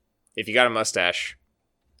If you got a mustache,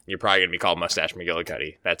 you're probably going to be called Mustache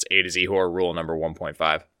McGillicuddy. That's A to Z horror rule number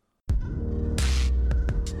 1.5.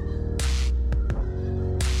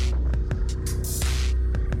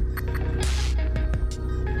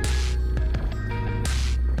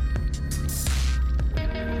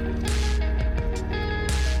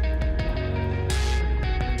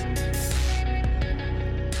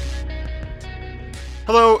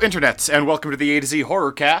 Hello, internets, and welcome to the A to Z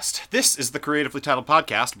Horrorcast. This is the creatively titled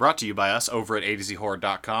podcast brought to you by us over at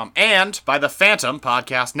A2ZHorror.com and by the Phantom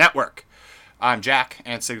Podcast Network. I'm Jack,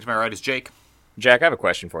 and sitting to my right is Jake. Jack, I have a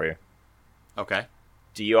question for you. Okay.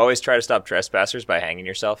 Do you always try to stop trespassers by hanging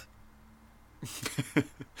yourself?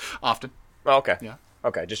 Often. Oh, okay. Yeah.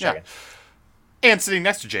 Okay, just checking. And sitting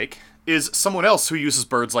next to Jake is someone else who uses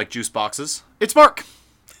birds like juice boxes. It's Mark.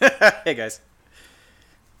 Hey, guys.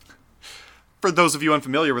 For those of you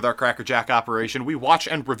unfamiliar with our Cracker Jack operation, we watch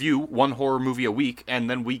and review one horror movie a week, and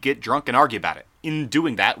then we get drunk and argue about it. In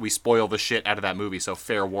doing that, we spoil the shit out of that movie, so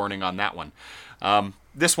fair warning on that one.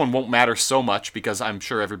 This one won't matter so much, because I'm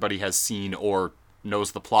sure everybody has seen or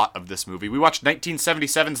knows the plot of this movie. We watched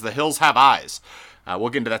 1977's The Hills Have Eyes. We'll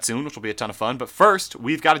get into that soon, which will be a ton of fun. But first,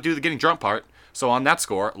 we've got to do the getting drunk part. So on that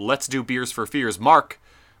score, let's do beers for fears. Mark,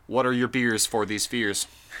 what are your beers for these fears?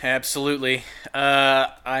 Absolutely.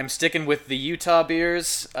 I'm sticking with the Utah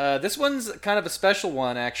beers. This one's kind of a special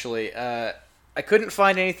one, actually. I couldn't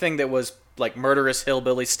find anything that was like Murderous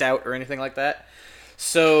Hillbilly Stout or anything like that.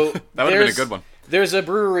 So that would have been a good one. There's a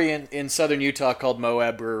brewery in southern Utah called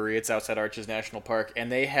Moab Brewery. It's outside Arches National Park,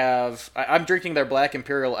 and they have. I'm drinking their Black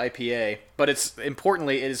Imperial IPA, but it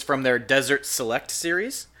is from their Desert Select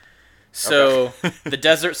series. So the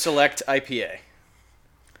Desert Select IPA.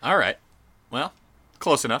 All right. Well,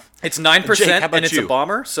 close enough. It's 9%, Jake, and it's a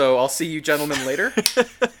bomber, so I'll see you gentlemen later. This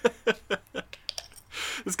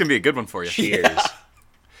is going to be a good one for you. Cheers.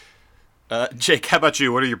 Jake, how about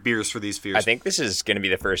you? What are your beers for these fears? I think this is going to be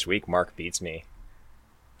the first week Mark beats me.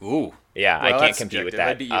 Ooh. Yeah, Well, I can't that's compete with subjective. that.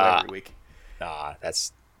 I beat you every week.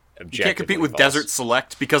 That's objectively You can't compete with false. Desert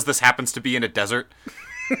Select because this happens to be in a desert?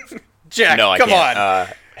 Jack, No, I come can't. on.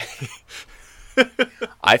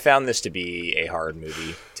 I found this to be a hard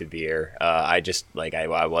movie to beer. I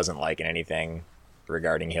wasn't liking anything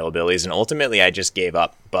regarding hillbillies, and ultimately I just gave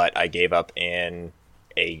up. But I gave up in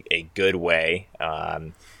a good way.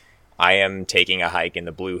 I am taking a hike in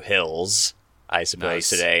the Blue Hills, I suppose,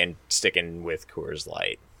 today, and sticking with Coors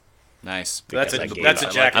Light. Nice. That's Because a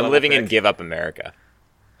Jack I'm level living in pick. Give Up America.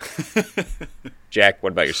 Jack,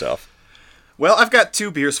 what about yourself? Well, I've got two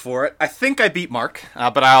beers for it. I think I beat Mark,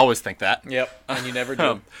 but I always think that. Yep, and you never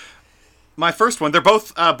do. My first one, they're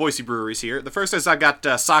both Boise breweries here. The first is I got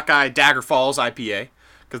Sockeye Dagger Falls IPA,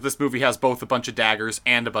 because this movie has both a bunch of daggers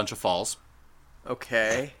and a bunch of falls.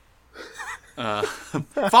 Okay.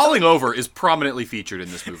 Falling Over is prominently featured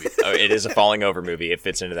in this movie. Oh, it is a falling over movie. It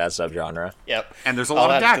fits into that subgenre. Yep. And there's a I'll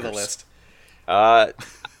lot of add it to daggers. the list.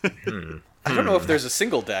 I don't know if there's a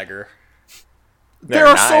single dagger. There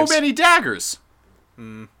are so many daggers.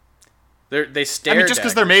 They stare. I mean, just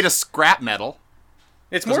because they're made of scrap metal.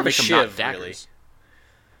 it's more of a doesn't make them not shiv, really. daggers.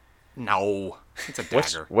 No, it's a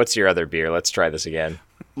dagger. What's your other beer? Let's try this again.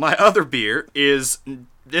 My other beer is,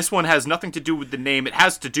 this one has nothing to do with the name. It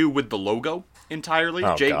has to do with the logo entirely.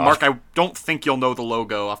 Oh, Jake, God. Mark, I don't think you'll know the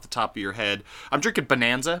logo off the top of your head. I'm drinking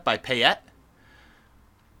Bonanza by Payette,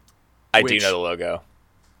 I Which- do know the logo.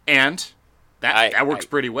 and that works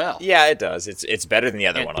pretty well. Yeah, it does. It's better than the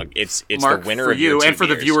other And one. It's Mark, the winner for of your you two and for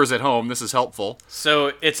the beers. viewers at home, this is helpful.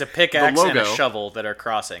 So it's a pickaxe and a logo- shovel that are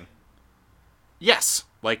crossing. Yes,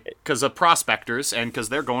 like because of prospectors and because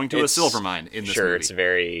they're going to a It's- silver mine in this Sure,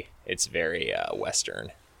 movie. it's very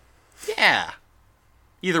Western. Yeah.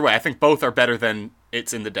 Either way, I think both are better than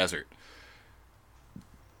It's in the Desert.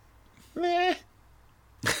 Meh.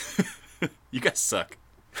 You guys suck.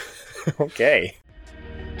 Okay.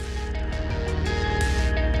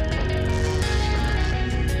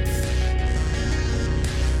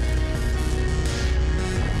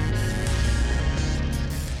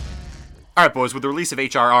 All right, boys, with the release of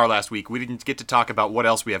HRR last week, we didn't get to talk about what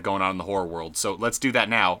else we have going on in the horror world, so let's do that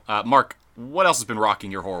now. Mark, what else has been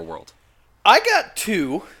rocking your horror world? I got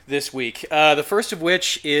two this week. The first of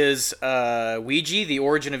which is Ouija, The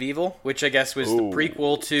Origin of Evil, which I guess was the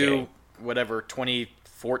prequel to okay. whatever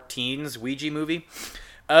 2014's Ouija movie.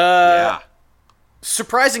 Yeah.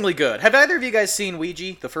 Surprisingly good. Have either of you guys seen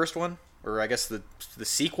Ouija, the first one, or I guess the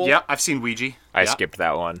sequel? Yeah, I've seen Ouija. I Yeah. skipped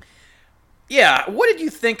that one. Yeah. What did you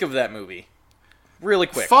think of that movie? Really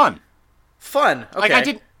quick. Fun. Fun. Okay. Like,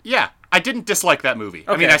 I didn't dislike that movie.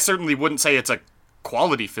 I mean, Okay. I certainly wouldn't say it's a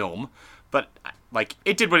quality film, but like,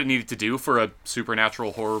 it did what it needed to do for a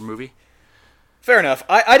supernatural horror movie. Fair enough.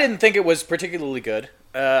 I didn't think it was particularly good.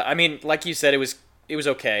 I mean, like you said, it was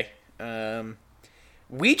okay.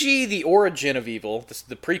 Ouija: The Origin of Evil, this is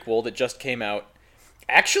the prequel that just came out.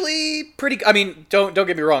 Actually, pretty. I mean, don't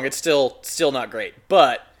get me wrong. It's still not great,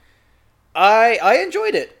 but I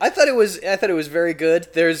enjoyed it. I thought it was very good.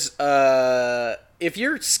 There's if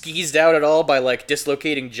you're skeezed out at all by like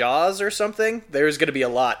dislocating jaws or something, there's gonna be a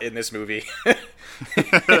lot in this movie.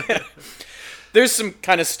 There's some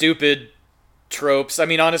kind of stupid tropes. I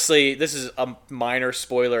mean, honestly, this is a minor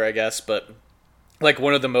spoiler, I guess, but like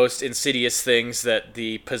one of the most insidious things that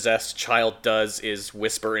the possessed child does is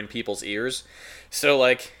whisper in people's ears. So,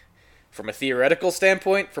 like, from a theoretical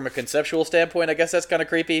standpoint, from a conceptual standpoint, I guess that's kind of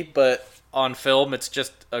creepy, but on film, it's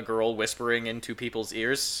just a girl whispering into people's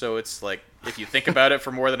ears, so it's like, if you think about it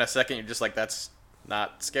for more than a second, you're just like, that's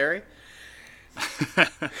not scary.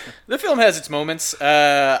 The film has its moments.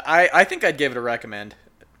 I think I'd give it a recommend.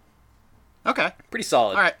 Okay. Pretty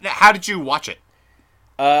solid. All right. Now, how did you watch it?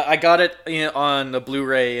 I got it on the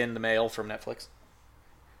Blu-ray in the mail from Netflix.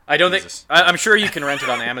 I don't Jesus. think... I'm sure you can rent it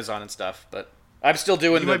on Amazon and stuff, but I'm still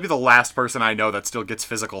doing You might be the last person I know that still gets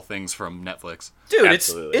physical things from Netflix. Dude,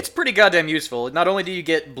 Absolutely. it's pretty goddamn useful. Not only do you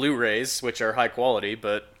get Blu-rays, which are high quality,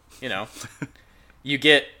 but, you know, you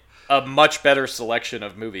get a much better selection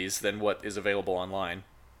of movies than what is available online.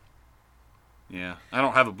 Yeah. I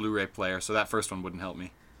don't have a Blu-ray player, so that first one wouldn't help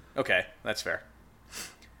me. Okay, that's fair.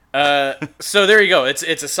 So there you go. It's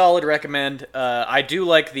a solid recommend. I do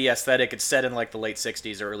like the aesthetic. It's set in like the late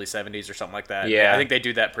 60s or early 70s or something like that. Yeah. I think they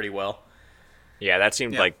do that pretty well. Yeah, that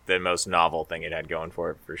seemed Yeah. like the most novel thing it had going for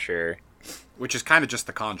it, for sure. Which is kind of just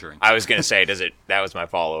The Conjuring. I was gonna say, that was my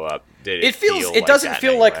follow up. Did It feels. feel It like doesn't that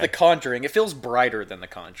feel in like any The way? Conjuring. It feels brighter than The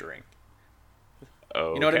Conjuring.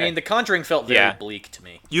 Oh, You know what I okay. mean? The Conjuring felt very Yeah. bleak to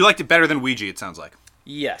me. You liked it better than Ouija, it sounds like.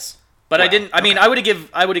 Yes, but I Wow, didn't. I mean, I would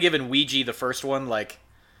have given Ouija the first one like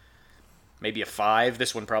maybe a 5.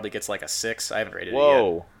 This one probably gets like a 6. I haven't rated it yet.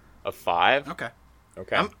 Whoa, a 5? Okay.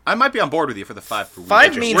 Okay. I might be on board with you for the 5 for Ouija.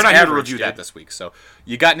 5 means We're not here to average, review dude. that this week, so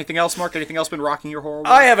you got anything else, Mark? Anything else been rocking your horror world?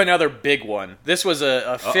 I have another big one. This was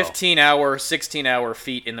a 15-hour, 16-hour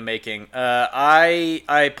feat in the making.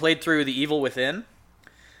 I played through The Evil Within,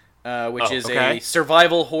 which is okay. a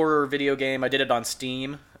survival horror video game. I did it on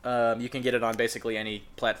Steam. You can get it on basically any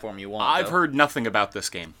platform you want. I've though. heard nothing about this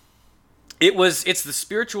game. It's the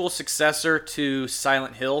spiritual successor to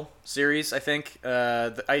Silent Hill series, I think.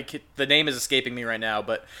 The name is escaping me right now,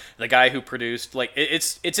 but the guy who produced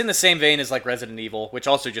it's in the same vein as like Resident Evil, which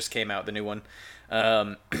also just came out, the new one,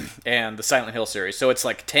 and the Silent Hill series. So it's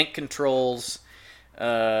like tank controls,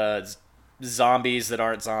 zombies that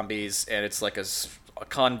aren't zombies, and it's like a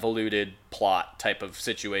convoluted plot type of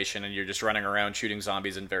situation, and you're just running around shooting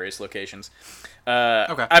zombies in various locations.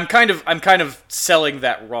 Okay. I'm kind of selling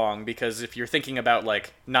that wrong, because if you're thinking about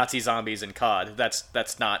like Nazi zombies and COD,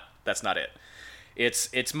 that's not it.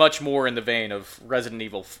 It's much more in the vein of Resident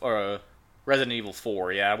Evil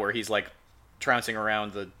 4, yeah, where he's like trouncing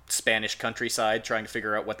around the Spanish countryside trying to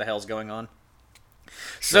figure out what the hell's going on.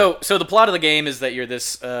 So the plot of the game is that you're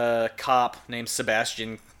this cop named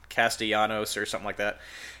Sebastian Castellanos or something like that,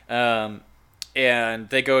 and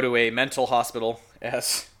they go to a mental hospital,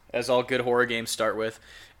 as all good horror games start with,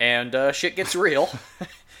 and shit gets real.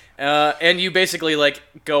 And you basically like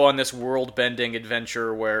go on this world-bending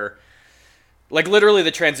adventure where, like, literally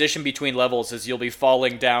the transition between levels is you'll be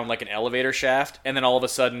falling down like an elevator shaft, and then all of a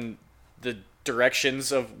sudden the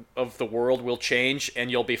directions of the world will change,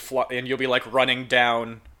 and you'll be like running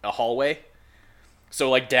down a hallway. So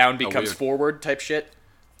like down becomes weird. forward type shit.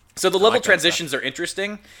 So the level like that transitions are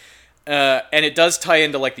interesting. And it does tie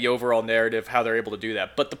into like the overall narrative, how they're able to do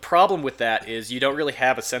that. But the problem with that is you don't really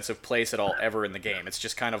have a sense of place at all ever in the game. It's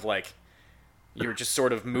just kind of like you're just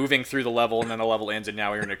sort of moving through the level, and then the level ends, and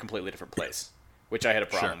now you're in a completely different place, which I had a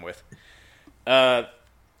problem with. I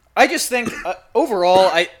just think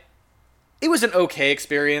overall, it was an okay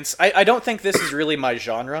experience. I don't think this is really my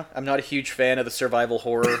genre. I'm not a huge fan of the survival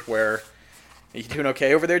horror where... Are you doing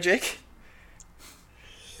okay over there, Jake?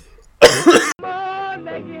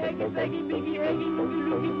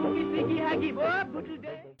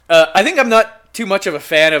 I think I'm not too much of a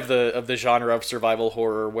fan of the genre of survival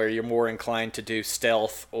horror where you're more inclined to do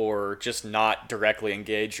stealth or just not directly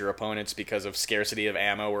engage your opponents because of scarcity of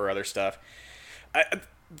ammo or other stuff.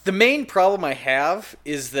 The main problem I have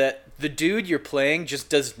is that the dude you're playing just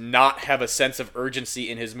does not have a sense of urgency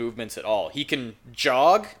in his movements at all. He can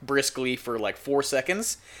jog briskly for like 4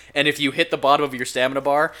 seconds, and if you hit the bottom of your stamina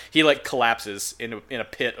bar, he like collapses in a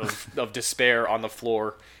pit of despair on the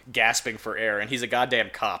floor, gasping for air, and he's a goddamn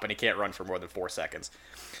cop, and he can't run for more than 4 seconds.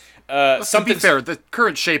 To be fair, the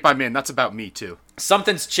current shape I'm in, that's about me too.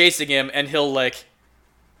 Something's chasing him, and he'll like...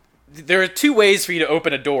 There are 2 ways for you to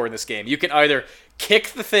open a door in this game. You can either kick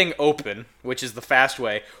the thing open, which is the fast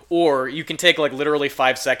way, or you can take like literally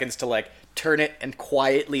 5 seconds to like turn it and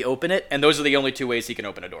quietly open it, and those are the only 2 ways he can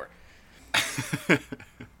open a door.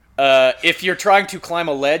 If you're trying to climb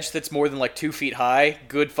a ledge that's more than like 2 feet high,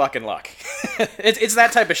 good fucking luck. It's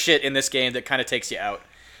that type of shit in this game that kind of takes you out.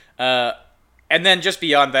 And then just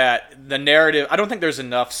beyond that, the narrative, I don't think there's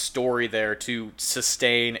enough story there to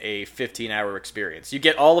sustain a 15-hour experience. You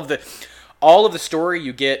get all of the story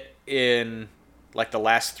you get in like the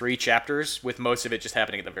last 3 chapters, with most of it just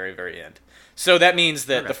happening at the very, very end. So that means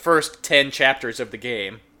that the first 10 chapters of the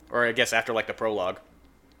game, or I guess after like the prologue,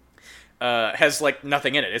 has like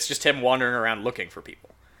nothing in it. It's just him wandering around looking for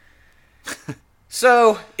people.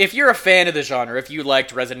 So if you're a fan of the genre, if you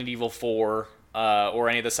liked Resident Evil 4, or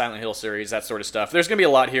any of the Silent Hill series, that sort of stuff, there's going to be a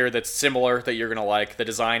lot here that's similar that you're going to like. The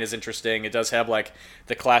design is interesting. It does have like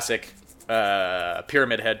the classic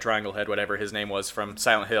pyramid head, triangle head, whatever his name was from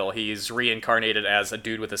Silent Hill. He's reincarnated as a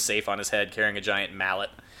dude with a safe on his head carrying a giant mallet.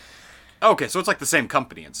 Okay, so it's like the same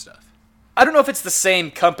company and stuff. I don't know if it's the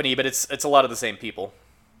same company, but it's a lot of the same people.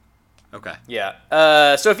 Okay.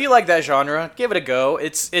 Yeah. So if you like that genre, give it a go.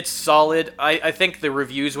 It's solid. I think the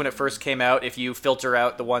reviews when it first came out, if you filter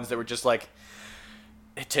out the ones that were just like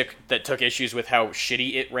took issues with how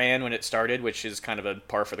shitty it ran when it started, which is kind of a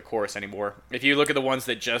par for the course anymore. If you look at the ones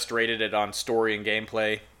that just rated it on story and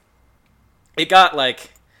gameplay, it got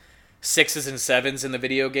like 6s and 7s in the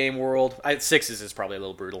video game world. 6s is probably a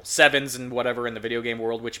little brutal. 7s and whatever in the video game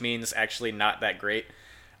world, which means actually not that great.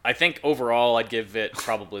 I think overall I'd give it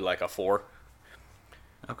probably like a 4.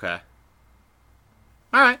 Okay.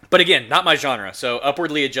 All right. But again, not my genre, so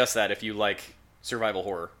upwardly adjust that if you like survival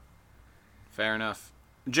horror. Fair enough.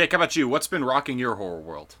 Jake, how about you? What's been rocking your horror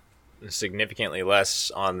world? Significantly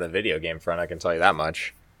less on the video game front, I can tell you that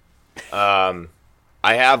much. I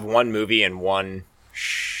have one movie and one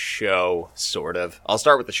show, sort of. I'll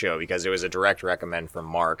start with the show because it was a direct recommend from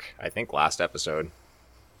Mark, I think last episode.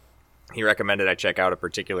 He recommended I check out a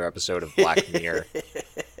particular episode of Black Mirror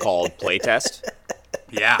called Playtest.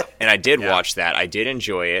 Yeah. And I did watch that. I did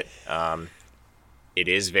enjoy it. It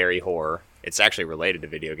is very horror. It's actually related to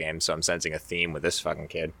video games, so I'm sensing a theme with this fucking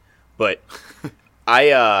kid. But I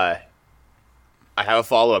have a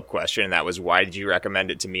follow-up question, and that was, why did you recommend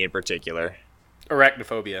it to me in particular?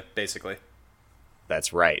 Arachnophobia, basically.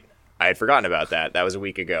 That's right. I had forgotten about that. That was a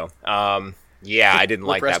week ago. Yeah, I didn't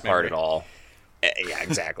like that part at all. Yeah,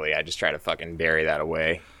 exactly. I just try to fucking bury that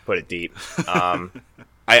away, put it deep.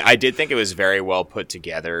 I did think it was very well put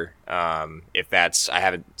together. I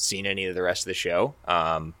haven't seen any of the rest of the show,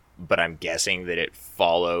 but I'm guessing that it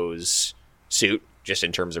follows suit just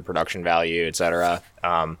in terms of production value, etc.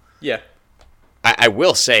 Yeah. I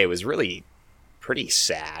will say it was really pretty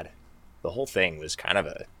sad. The whole thing was kind of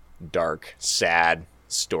a dark, sad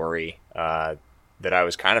story that I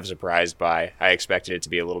was kind of surprised by. I expected it to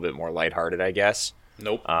be a little bit more lighthearted, I guess.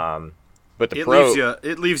 Nope. But it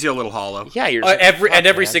leaves you a little hollow. Yeah, you're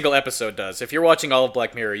every single episode does. If you're watching all of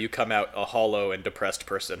Black Mirror, you come out a hollow and depressed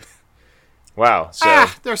person. Wow. So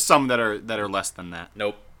there's some that are less than that.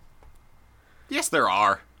 Nope. Yes, there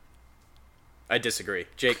are. I disagree.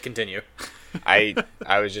 Jake, continue. I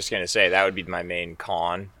was just gonna say that would be my main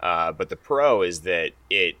con. But the pro is that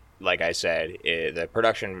it, like I said, the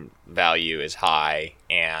production value is high,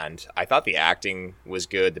 and I thought the acting was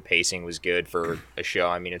good. The pacing was good for a show.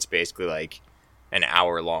 I mean, it's basically like an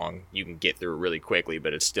hour long. You can get through it really quickly,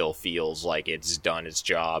 but it still feels like it's done its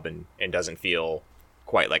job and doesn't feel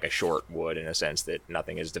quite like a short would, in a sense that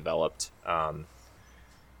nothing is developed.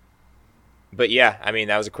 But yeah, I mean,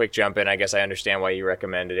 that was a quick jump in. I guess I understand why you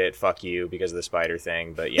recommended it. Fuck you because of the spider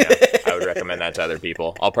thing. But yeah, I would recommend that to other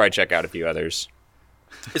people. I'll probably check out a few others.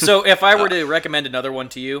 So if I were to recommend another one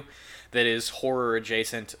to you that is horror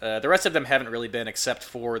adjacent, the rest of them haven't really been, except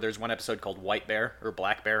for there's one episode called White Bear or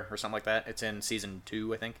Black Bear or something like that. It's in season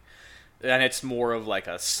 2, I think. And it's more of like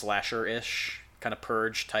a slasher-ish kind of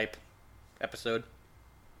Purge type episode.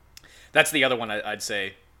 That's the other one I'd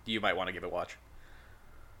say you might want to give it a watch.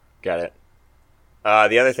 Got it.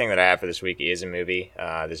 The other thing that I have for this week is a movie.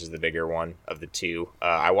 This is the bigger one of the two.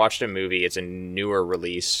 I watched a movie. It's a newer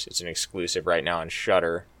release. It's an exclusive right now on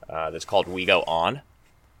Shudder. That's called We Go On.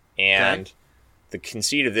 And the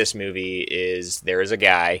conceit of this movie is there is a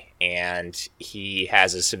guy, and he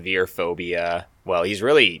has a severe phobia. Well,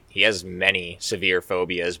 he has many severe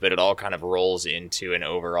phobias, but it all kind of rolls into an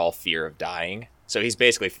overall fear of dying. So he's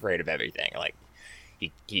basically afraid of everything. Like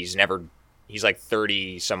he's like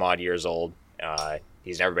 30 some odd years old.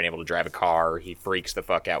 He's never been able to drive a car. He freaks the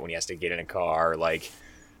fuck out when he has to get in a car. Like,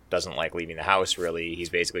 doesn't like leaving the house, really. He's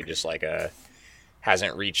basically just like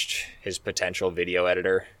hasn't reached his potential video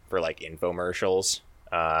editor for like infomercials.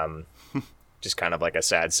 Just kind of like a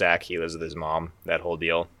sad sack. He lives with his mom, that whole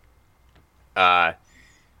deal. But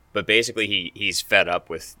basically he's fed up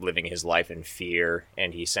with living his life in fear,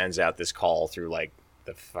 and he sends out this call through like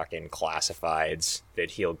the fucking classifieds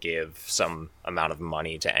that he'll give some amount of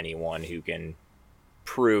money to anyone who can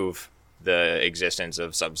prove the existence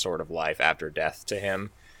of some sort of life after death to him.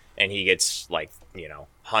 And he gets like,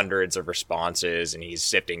 hundreds of responses, and he's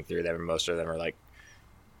sifting through them. Most of them are like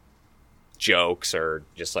jokes or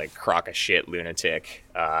just like crock of shit lunatic.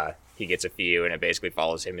 He gets a few, and it basically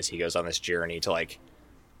follows him as he goes on this journey to like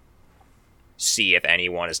see if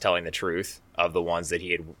anyone is telling the truth of the ones that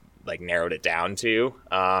he had like narrowed it down to.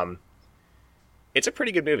 It's a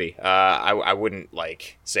pretty good movie. I wouldn't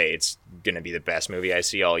like say it's gonna be the best movie I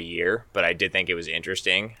see all year, but I did think it was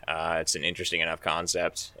interesting. It's an interesting enough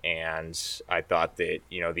concept, and I thought that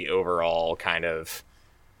the overall kind of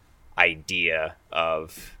idea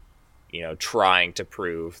of trying to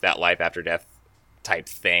prove that life after death type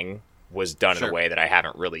thing was done in a way that I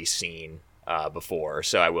haven't really seen before.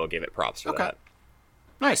 So I will give it props for that.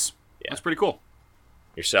 Nice. Yeah. That's pretty cool.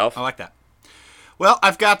 Yourself? I like that. Well,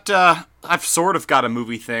 I've sort of got a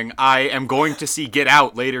movie thing. I am going to see Get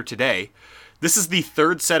Out later today. This is the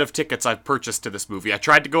third set of tickets I've purchased to this movie. I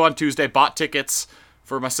tried to go on Tuesday, bought tickets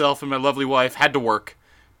for myself and my lovely wife, had to work.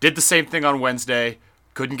 Did the same thing on Wednesday,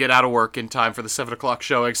 couldn't get out of work in time for the 7 o'clock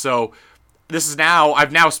showing. So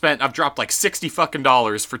I've dropped like $60 fucking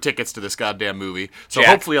for tickets to this goddamn movie. So Jack,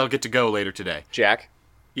 hopefully I'll get to go later today. Jack?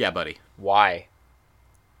 Yeah, buddy. Why?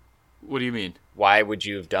 What do you mean? Why would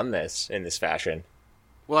you have done this in this fashion?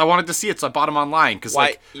 Well, I wanted to see it, so I bought them online. Because,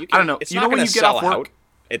 I don't know. It's not when you get off work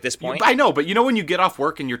at this point. I know, but when you get off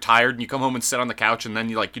work and you're tired and you come home and sit on the couch and then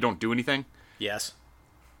you don't do anything? Yes.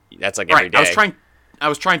 That's like every day. I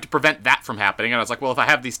was trying to prevent that from happening, and I was like, well, if I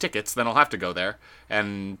have these tickets, then I'll have to go there,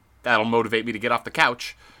 and that'll motivate me to get off the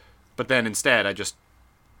couch. But then instead, I just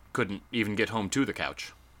couldn't even get home to the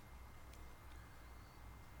couch.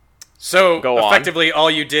 So, effectively, all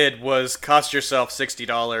you did was cost yourself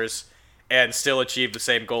 $60 and still achieve the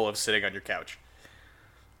same goal of sitting on your couch.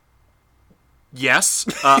 Yes,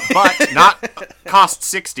 but not cost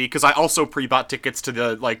 $60, because I also pre-bought tickets to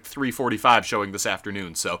the 3:45 showing this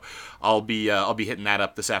afternoon. So I'll be hitting that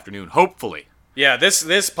up this afternoon, hopefully. Yeah, this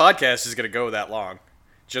podcast is going to go that long,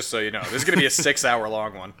 just so you know. This is going to be a 6-hour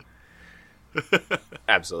long one.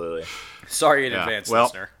 Absolutely. Sorry in advance,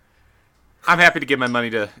 listener. I'm happy to give my money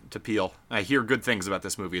to Peele. I hear good things about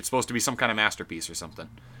this movie. It's supposed to be some kind of masterpiece or something.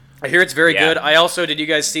 I hear it's very good. I also, did you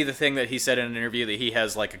guys see the thing that he said in an interview that he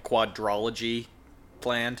has like a quadrilogy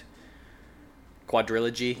planned?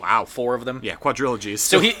 Quadrilogy? Wow. 4 of them? Yeah, quadrilogies.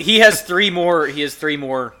 So he has 3 more. He has 3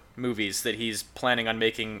 more movies that he's planning on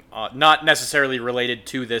making, not necessarily related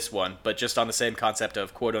to this one, but just on the same concept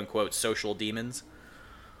of quote unquote social demons.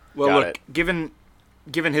 Well, given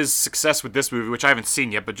his success with this movie, which I haven't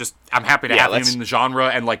seen yet, but just I'm happy to have him in the genre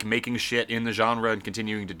and making shit in the genre and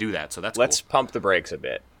continuing to do that. So that's let's cool. pump the brakes a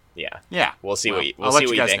bit. Yeah. We'll see what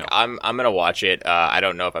you think. Know. I'm gonna watch it. I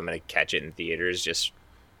don't know if I'm gonna catch it in theaters just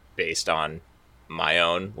based on my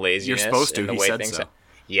own laziness. You're supposed to. And the he way said things so.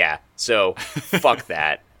 Yeah. So fuck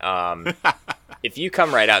that. If you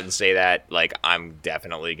come right out and say that, I'm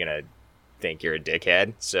definitely gonna think you're a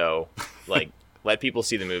dickhead. So let people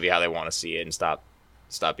see the movie how they want to see it and stop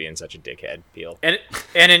being such a dickhead, Peele. And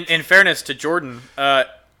in fairness to Jordan,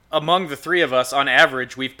 among the 3 of us, on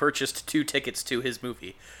average, we've purchased 2 tickets to his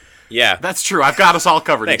movie. Yeah. That's true. I've got us all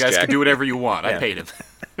covered. Thanks, you guys Jack. can do whatever you want. Yeah. I paid him.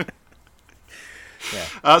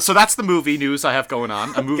 Yeah. So that's the movie news I have going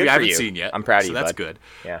on. A movie I haven't you. seen yet. I'm proud of you, that's bud. good.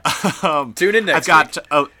 Yeah. Tune in next I've week.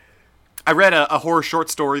 got. I read a horror short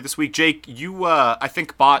story this week. Jake, you I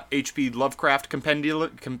think bought H.P. Lovecraft Compendium.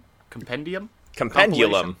 Compendulum.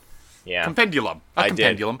 Yeah. Compendulum. Not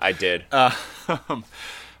Compendium. I did.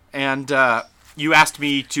 And you asked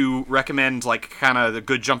me to recommend kind of the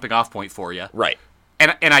good jumping off point for you. Right.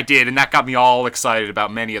 And I did, and that got me all excited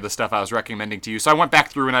about many of the stuff I was recommending to you. So I went back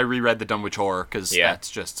through and I reread The Dunwich Horror, because that's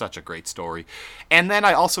just such a great story. And then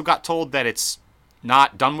I also got told that it's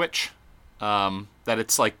not Dunwich, that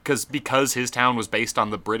it's because his town was based on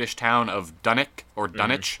the British town of Dunwich, or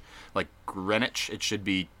Dunwich, like Greenwich, it should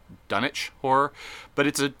be Dunwich horror, but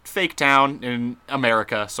it's a fake town in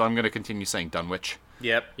America, so I'm going to continue saying Dunwich.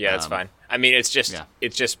 Yep. Yeah, that's fine. I mean, it's just yeah.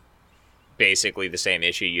 it's just basically the same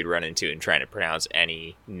issue you'd run into in trying to pronounce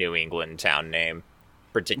any New England town name,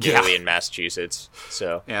 particularly in Massachusetts.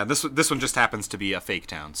 So yeah, this one just happens to be a fake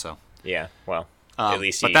town. So yeah, well, at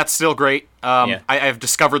least. But that's still great. I've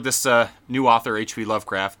discovered this new author, H.P.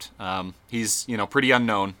 Lovecraft. He's pretty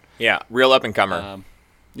unknown. Yeah, real up and comer.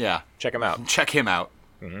 Yeah, Check him out. check him out.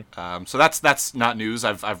 So that's not news.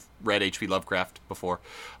 I've read H.P. Lovecraft before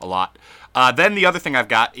a lot. Then the other thing I've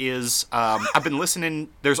got is I've been listening.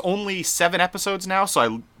 There's only 7 episodes now, so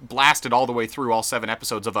I blasted all the way through all 7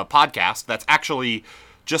 episodes of a podcast that's actually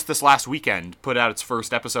just this last weekend put out its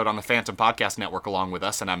first episode on the Phantom Podcast Network along with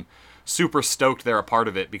us, and I'm super stoked they're a part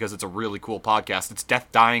of it because it's a really cool podcast. It's Death,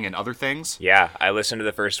 Dying, and Other Things. Yeah, I listened to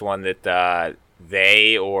the first one that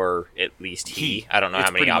they, or at least he, I don't know It's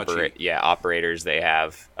how many pretty much operators they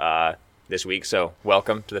have this week. So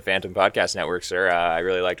welcome to the Phantom Podcast Network, sir. I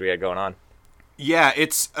really liked what you had going on. Yeah,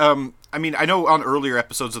 it's I mean, I know on earlier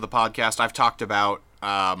episodes of the podcast I've talked about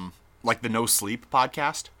like the No Sleep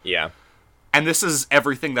podcast. Yeah. And this is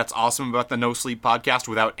everything that's awesome about the No Sleep podcast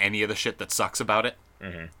without any of the shit that sucks about it.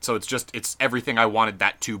 Mm-hmm. So it's everything I wanted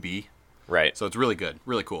that to be. Right. So it's really good,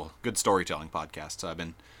 really cool. Good storytelling podcast. So I've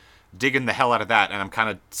been digging the hell out of that, and I'm kind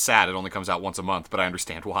of sad it only comes out once a month, but I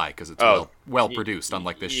understand why, because it's well produced,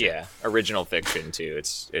 unlike this shit. Yeah, original fiction too.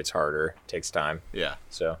 It's harder, takes time. Yeah.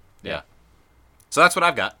 So Yeah. So that's what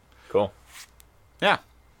I've got. cool. Yeah.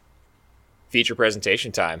 Feature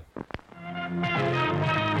presentation time.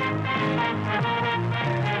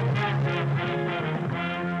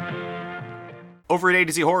 Over at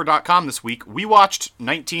AtoZHorror.com this week, we watched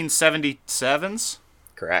 1977's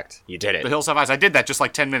Correct. You did it. The Hills Have Eyes. I did that just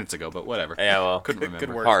like 10 minutes ago, but whatever. Yeah, well, Couldn't remember.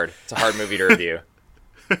 good work. hard. It's a hard movie to review.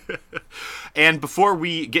 And before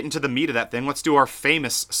we get into the meat of that thing, let's do our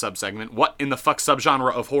famous subsegment. What in the fuck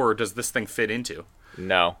subgenre of horror does this thing fit into?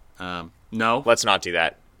 No, No? let's not do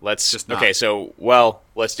that. Let's Just not. Okay, so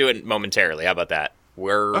let's do it momentarily. How about that?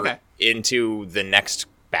 We're Okay. into the next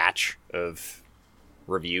batch of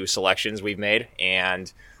review selections we've made,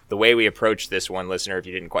 and the way we approached this one, listener, if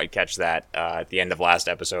you didn't quite catch that at the end of last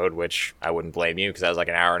episode, which I wouldn't blame you because I was like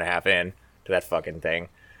an hour and a half in to that fucking thing.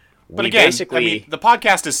 But again, I mean, the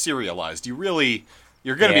podcast is serialized. You're going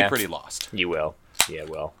to Yeah. be pretty lost. You will. Yeah,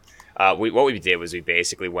 will. What we did was we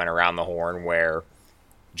basically went around the horn where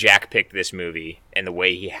Jack picked this movie, and the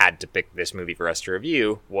way he had to pick this movie for us to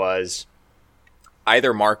review was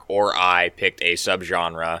either Mark or I picked a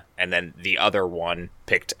subgenre, and then the other one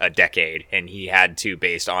picked a decade, and he had to,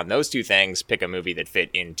 based on those two things, pick a movie that fit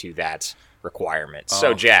into that requirement.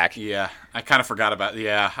 So, Jack, Yeah, I kind of forgot about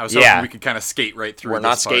I was hoping we could kind of skate right through we're this not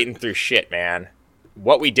part. skating through shit, man.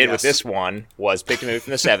 What we did with Yes. this one was pick a movie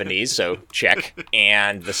from the 70s, so check.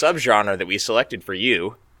 And the subgenre that we selected for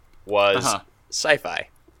you was sci-fi.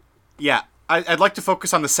 Yeah, I'd like to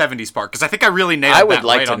focus on the 70s part, because I think I really nailed I would that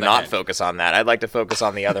like right to on the not head. focus on that. I'd like to focus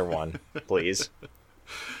on the other one, please.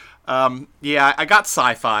 Yeah, I got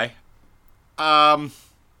sci-fi. I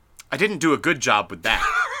didn't do a good job with that.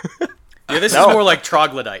 Yeah, this No. is more like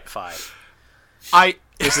Troglodyte 5.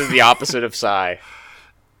 This is the opposite of sci.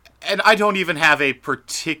 And I don't even have a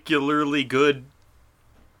particularly good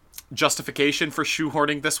justification for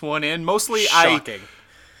shoehorning this one in. Mostly, Shocking.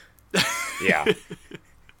 Yeah.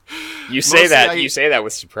 You say Mostly you say that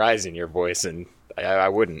with surprise in your voice, and I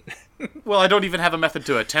wouldn't. I don't even have a method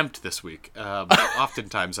to attempt this week.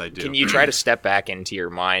 Oftentimes I do. Can you try to step back into your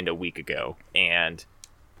mind a week ago and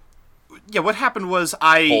Yeah, what happened was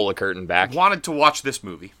I pull the curtain back? wanted to watch this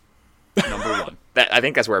movie. Number one. I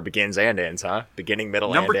think that's where it begins and ends, huh? Beginning,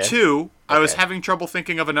 middle, Number and end. two, I was Okay. having trouble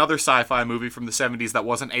thinking of another sci-fi movie from the 70s that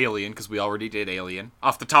wasn't Alien, because we already did Alien,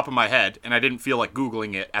 off the top of my head, and I didn't feel like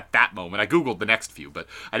Googling it at that moment. I Googled the next few, but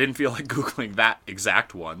I didn't feel like Googling that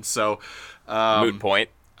exact one. So Moot point.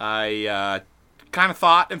 I kind of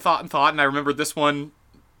thought, and I remembered this one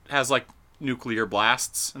has, like, nuclear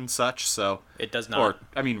blasts and such, so... It does not. Or,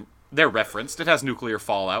 I mean, they're referenced. It has nuclear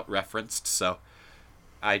fallout referenced, so...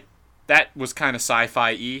 That was kind of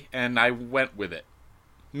sci-fi-y, and I went with it.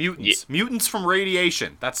 Mutants. Mutants from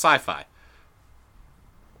radiation. That's sci-fi.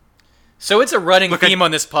 So it's a running Look, theme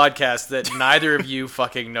on this podcast that neither of you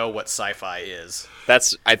fucking know what sci-fi is.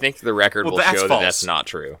 I think the record will that's show false. that that's not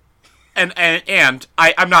true. And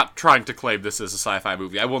I'm not trying to claim this as a sci-fi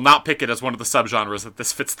movie. I will not pick it as one of the subgenres that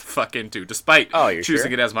this fits the fuck into, despite You're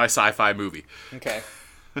choosing sure? it as my sci-fi movie. Okay.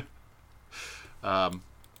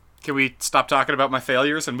 Can we stop talking about my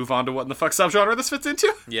failures and move on to what in the fuck subgenre this fits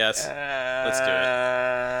into? Yes. Let's do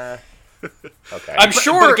it. Okay. I'm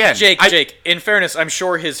sure, but again, Jake, in fairness, I'm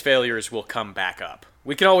sure his failures will come back up.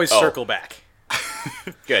 We can always circle back.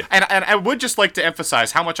 Good. And I would just like to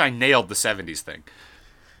emphasize how much I nailed the 70s thing.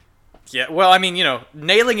 Yeah, well, I mean,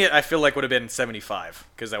 nailing it, I feel like would have been 75,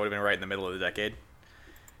 because that would have been right in the middle of the decade.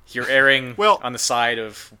 You're erring on the side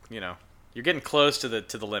of, you're getting close to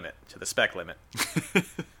the limit, to the spec limit.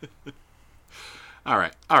 All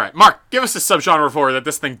right. Mark, give us a subgenre for that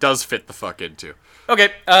this thing does fit the fuck into.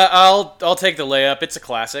 Okay, I'll take the layup. It's a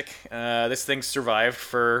classic. This thing's survived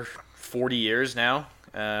for 40 years now,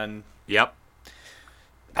 and Yep.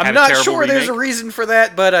 I'm not sure there's a reason for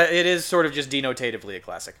that, but it is sort of just denotatively a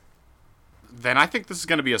classic. Then I think this is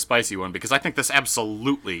going to be a spicy one, because I think this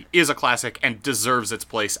absolutely is a classic and deserves its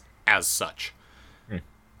place as such.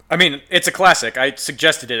 I mean, it's a classic. I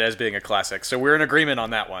suggested it as being a classic, so we're in agreement on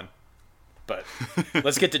that one. But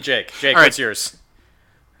let's get to Jake. Jake, right. What's yours?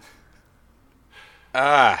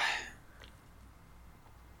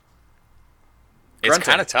 It's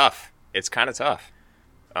kind of tough.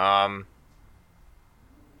 I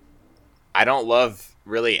don't love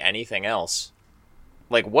really anything else.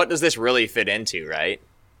 Like, what does this really fit into, right?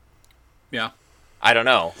 Yeah. I don't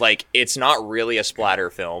know. Like, it's not really a splatter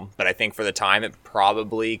film, but I think for the time it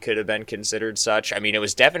probably could have been considered such. I mean, it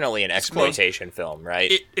was definitely an exploitation film,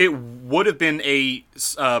 right? It would have been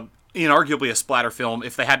inarguably a splatter film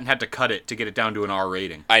if they hadn't had to cut it to get it down to an R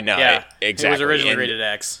rating. I know. Yeah, exactly. It was originally rated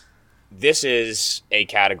X. This is a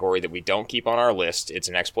category that we don't keep on our list. It's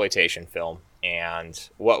an exploitation film. And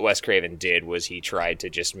what Wes Craven did was he tried to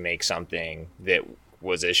just make something that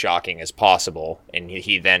was as shocking as possible. And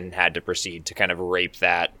he then had to proceed to kind of rape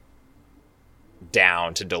that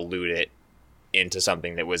down to dilute it into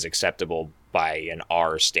something that was acceptable by an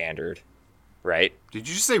R standard. Right? Did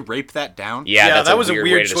you just say rape that down? Yeah, that was a way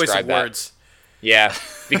weird to choice describe of that. words. Yeah,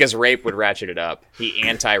 because rape would ratchet it up. He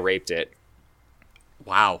anti-raped it.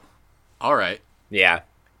 Wow. All right. Yeah.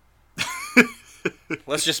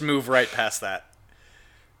 Let's just move right past that.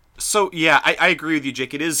 So, yeah, I agree with you,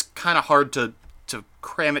 Jake. It is kind of hard to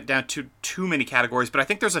cram it down to too many categories, but I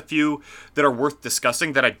think there's a few that are worth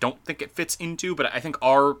discussing that I don't think it fits into, but I think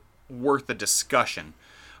are worth a discussion.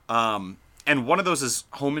 And one of those is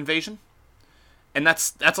home invasion. And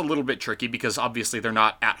that's a little bit tricky because obviously they're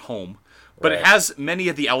not at home. But It has many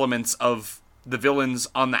of the elements of the villains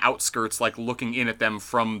on the outskirts, like looking in at them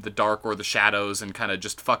from the dark or the shadows and kind of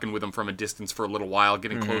just fucking with them from a distance for a little while,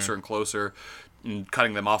 getting closer and closer, and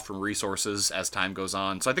cutting them off from resources as time goes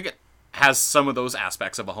on. So I think it has some of those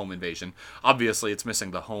aspects of a home invasion. Obviously, it's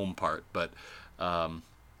missing the home part, but I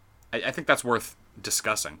think that's worth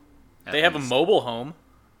discussing. They have a mobile home.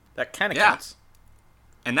 That kind of counts.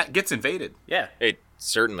 And that gets invaded. Yeah. It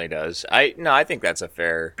certainly does. I think that's a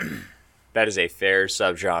fair... That is a fair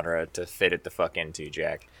subgenre to fit it the fuck into,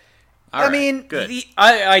 Jack. I mean,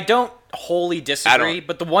 I don't wholly disagree,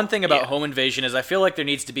 but the one thing about home invasion is I feel like there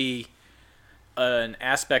needs to be an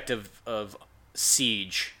aspect of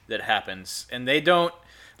siege that happens, and they don't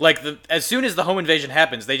as soon as the home invasion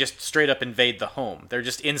happens, they just straight up invade the home. They're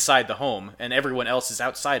just inside the home, and everyone else is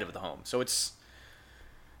outside of the home. So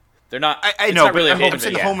they're not. I know, not really but I'm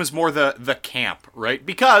saying the home is more the camp, right?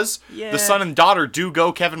 Because the son and daughter do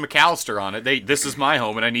go Kevin McAllister on it. This is my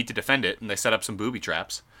home, and I need to defend it, and they set up some booby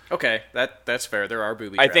traps. Okay, that's fair. There are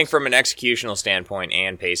booby traps. I think from an executional standpoint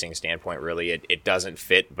and pacing standpoint, really, it doesn't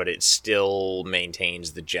fit, but it still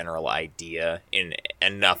maintains the general idea in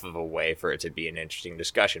enough of a way for it to be an interesting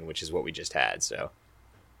discussion, which is what we just had. So,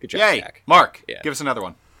 good job, Jack. Mark, give us another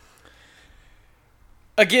one.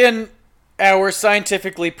 Again, our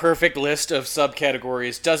scientifically perfect list of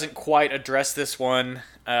subcategories doesn't quite address this one.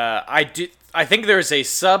 I think there's a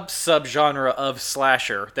subgenre of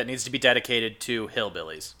slasher that needs to be dedicated to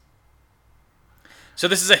hillbillies. So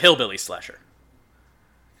this is a hillbilly slasher.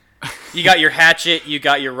 You got your Hatchet, you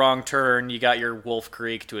got your Wrong Turn, you got your Wolf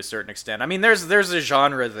Creek to a certain extent. I mean, there's a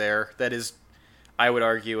genre there that is, I would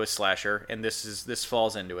argue, a slasher, and this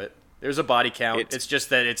falls into it. There's a body count. It's just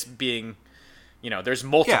that it's being... there's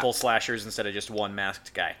multiple slashers instead of just one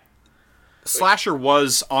masked guy. Slasher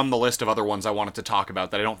was on the list of other ones I wanted to talk about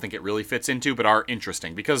that I don't think it really fits into, but are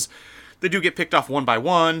interesting, because they do get picked off one by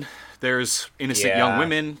one. There's innocent young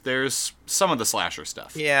women. There's some of the slasher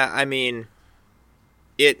stuff. Yeah, I mean,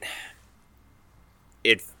 it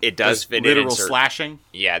does fit in literal slashing.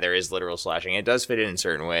 Yeah, there is literal slashing. It does fit in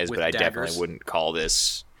certain ways, but I definitely wouldn't call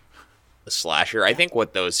this a slasher. I think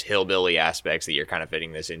what those hillbilly aspects that you're kind of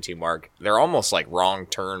fitting this into, Mark, they're almost like Wrong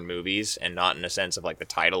Turn movies, and not in a sense of like the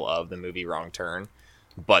title of the movie Wrong Turn,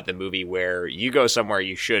 but the movie where you go somewhere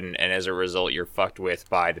you shouldn't, and as a result you're fucked with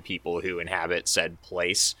by the people who inhabit said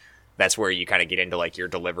place. That's where you kind of get into like your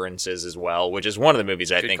Deliverances as well, which is one of the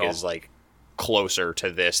movies I Good think call. is like closer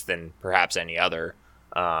to this than perhaps any other.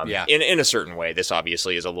 Yeah. In a certain way, this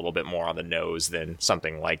obviously is a little bit more on the nose than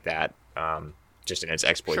something like that, just in its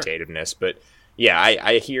exploitativeness. But yeah,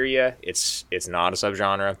 I hear you. It's not a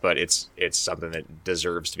subgenre, but it's something that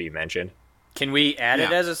deserves to be mentioned. Can we add it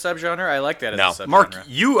Yeah. as a subgenre? I like that as No. a subgenre. Mark,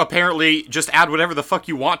 you apparently just add whatever the fuck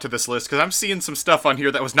you want to this list, because I'm seeing some stuff on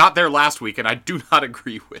here that was not there last week, and I do not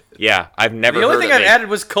agree with. Yeah, I've never The only heard thing of I've it. added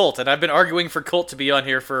was cult, and I've been arguing for cult to be on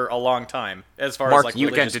here for a long time. As far Mark, as like you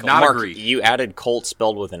religious did cult. not Mark, agree. you added Colt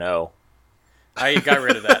spelled with an O. I got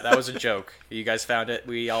rid of that. That was a joke. You guys found it.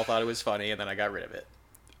 We all thought it was funny, and then I got rid of it.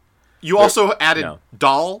 You also added No.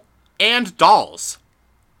 doll and dolls.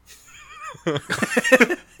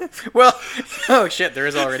 Well, oh shit, there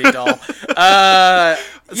is already a doll.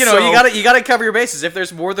 You know, So- you gotta cover your bases. If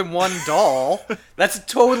there's more than one doll, that's a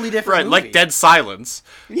totally different Right, movie. like Dead Silence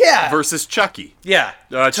Yeah. versus Chucky. Yeah.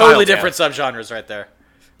 Child Totally Death. different subgenres right there.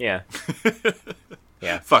 Yeah.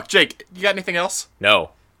 Yeah. Fuck, Jake, you got anything else?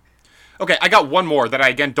 No. Okay, I got one more that I,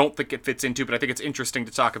 again, don't think it fits into, but I think it's interesting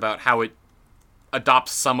to talk about how it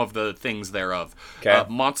adopts some of the things thereof. Okay.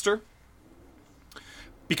 Monster.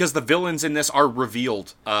 Because the villains in this are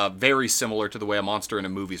revealed very similar to the way a monster in a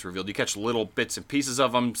movie is revealed. You catch little bits and pieces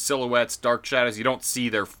of them, silhouettes, dark shadows. You don't see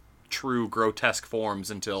their true grotesque forms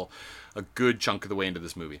until a good chunk of the way into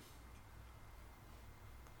this movie.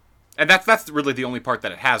 And that's really the only part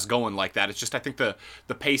that it has going like that. It's just I think the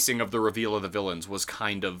pacing of the reveal of the villains was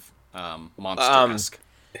kind of monster-esque.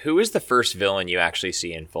 Who is the first villain you actually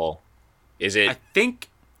see in full? Is it I think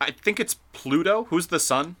it's Pluto. Who's the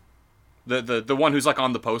son? The one who's like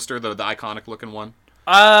on the poster, the iconic looking one.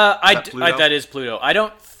 Pluto? That is Pluto. I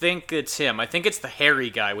don't think it's him. I think it's the hairy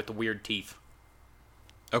guy with the weird teeth.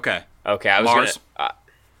 Okay. okay? I was Mars? gonna.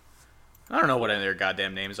 I don't know what any of their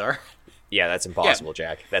goddamn names are. Yeah, that's impossible,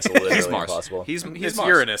 Jack. That's literally He's Mars. impossible. He's It's Mars.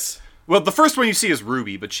 Uranus. Well, the first one you see is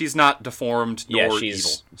Ruby, but she's not deformed nor yeah, she's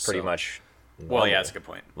evil. pretty so, much. Well, normal, yeah, that's a good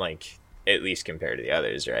point. Like at least compared to the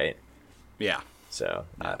others, right? Yeah. So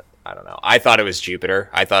I don't know. I thought it was Jupiter.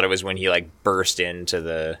 I thought it was when he like burst into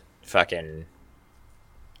the fucking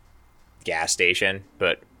gas station.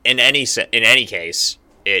 But in any case,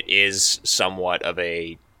 it is somewhat of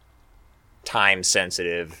a time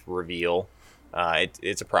sensitive reveal.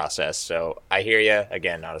 It's a process. So I hear you.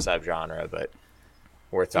 Again, not a subgenre, but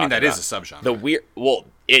worth I talking mean, that about. is a subgenre. The weird. Well,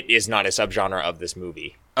 it is not a subgenre of this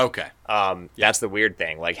movie. Okay. That's the weird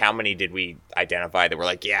thing. Like, how many did we identify that were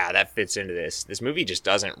like, yeah, that fits into this? This movie just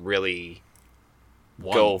doesn't really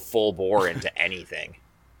go full bore into anything.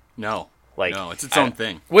 No. Like, no, it's its own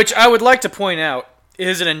thing. Which I would like to point out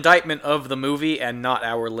is an indictment of the movie and not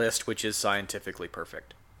our list, which is scientifically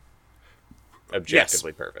perfect.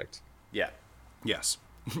 Objectively perfect. Yeah. Yes.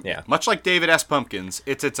 Yeah. Much like David S. Pumpkins,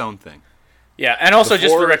 it's its own thing. Yeah, and also just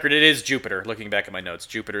for the Before- record, it is Jupiter. Looking back at my notes,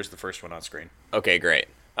 Jupiter's the first one on screen. Okay, great.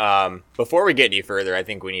 Before we get any further, I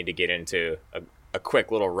think we need to get into a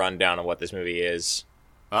quick little rundown of what this movie is.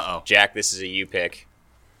 Uh-oh. Jack, this is a you pick.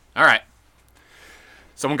 All right.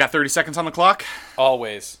 Someone got 30 seconds on the clock?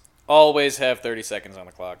 Always. Always have 30 seconds on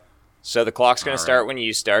the clock. So the clock's going All to start right. when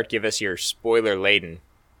you start. Give us your spoiler-laden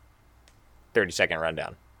 30-second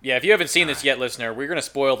rundown. Yeah, if you haven't seen this yet, listener, we're going to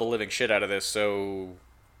spoil the living shit out of this, so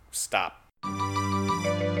stop.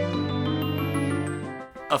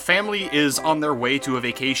 A family is on their way to a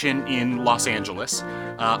vacation in Los Angeles.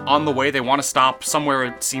 On the way, they want to stop somewhere,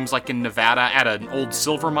 it seems like in Nevada, at an old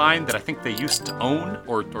silver mine that I think they used to own,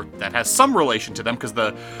 or that has some relation to them, because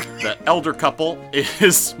the elder couple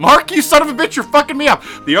is... Mark, you son of a bitch, you're fucking me up!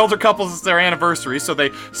 The elder couple is their anniversary, so they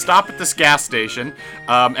stop at this gas station,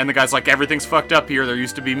 and the guy's like, everything's fucked up here, there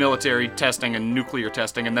used to be military testing and nuclear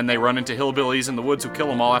testing, and then they run into hillbillies in the woods who kill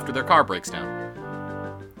them all after their car breaks down.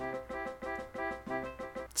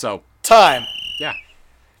 So, Time. yeah.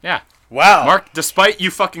 Yeah. Wow. Mark, despite you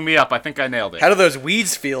fucking me up, I think I nailed it. How do those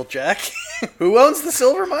weeds feel, Jack? Who owns the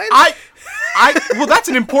silver mine? Well, that's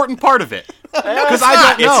an important part of it. Because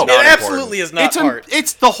I don't It's know. not It important. absolutely is not part.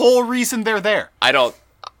 It's the whole reason they're there. I don't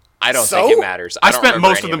So? think it matters. I don't spent remember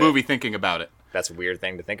most any of the it. movie thinking about it. That's a weird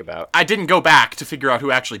thing to think about. I didn't go back to figure out who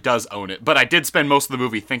actually does own it, but I did spend most of the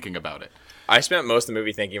movie thinking about it. I spent most of the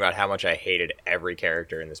movie thinking about how much I hated every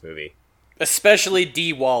character in this movie. Especially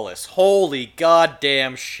Dee Wallace. Holy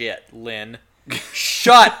goddamn shit, Lynn.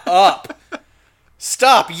 Shut up.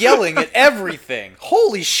 Stop yelling at everything.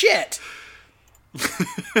 Holy shit.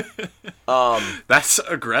 That's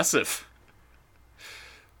aggressive.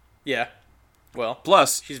 Yeah. Well,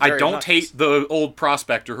 Plus, She's I very don't obnoxious. hate the old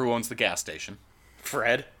prospector who owns the gas station.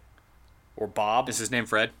 Fred. Or Bob. Is his name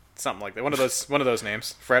Fred? something like that. One of those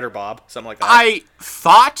names, Fred or Bob, something like that. I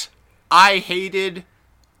thought I hated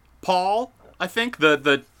Paul. I think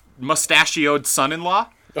the mustachioed son-in-law.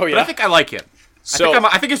 Oh, yeah? But I think I like him. So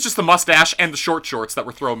I think it's just the mustache and the short shorts that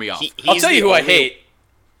were throwing me off. I'll tell you who I hate.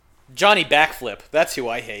 Johnny Backflip. That's who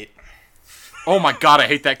I hate. Oh my god, I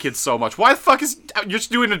hate that kid so much. Why the fuck is you're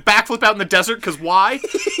just doing a backflip out in the desert? Because why?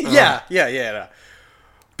 Yeah.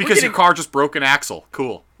 Because your car just broke an axle.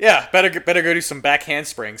 Cool. Yeah, better go do some back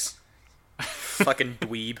handsprings. Fucking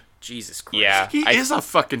dweeb. Jesus Christ. Yeah, He is a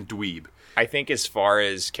fucking dweeb. I think as far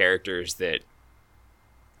as characters that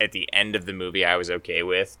at the end of the movie I was okay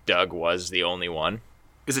with, Doug was the only one.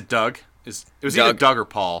 Is it Doug? It was Doug. either Doug or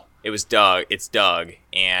Paul. It was Doug. It's Doug.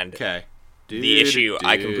 And Okay. the issue,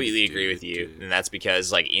 I completely agree with you. And that's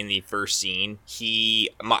because, like, in the first scene,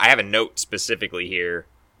 I have a note specifically here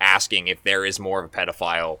asking if there is more of a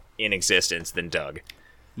pedophile in existence than Doug.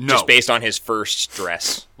 No. Just based on his first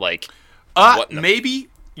dress. Like, what in the Maybe.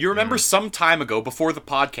 You remember some time ago, before the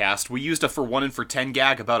podcast, we used a for 1 and for 10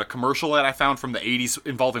 gag about a commercial that I found from the 80s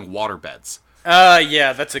involving waterbeds.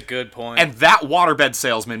 Yeah, that's a good point. And that waterbed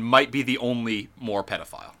salesman might be the only more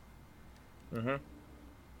pedophile. Mm-hmm.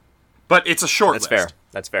 But it's a short That's list. fair.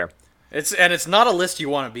 That's fair. It's not a list you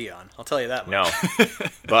want to be on. I'll tell you that much. No.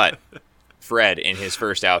 But Fred, in his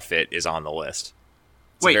first outfit, is on the list.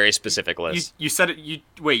 It's a very specific list. You said it.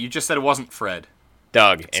 You just said it wasn't Fred.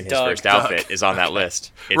 Doug, in his Doug. first outfit, is on that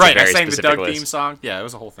list. It's Right, a I very sang the specific Doug list. theme song. Yeah, it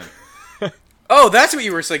was a whole thing. Oh, that's what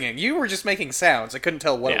you were singing. You were just making sounds. I couldn't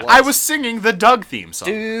tell what Yeah. it was. I was singing the Doug theme song.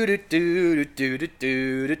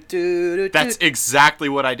 That's That's exactly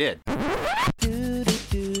what I did.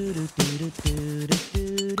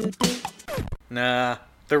 Nah.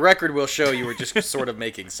 The record will show you were just sort of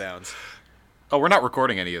making sounds. Oh, we're not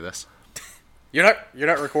recording any of this. You're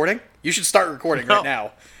not recording? You should start recording right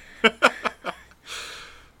now.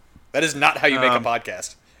 That is not how you make a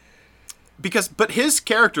podcast. But his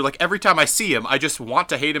character, like, every time I see him, I just want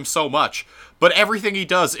to hate him so much. But everything he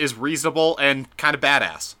does is reasonable and kind of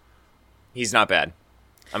badass. He's not bad.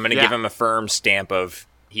 I'm going to Yeah. give him a firm stamp of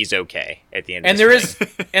he's okay at the end of And this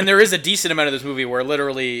there is a decent amount of this movie where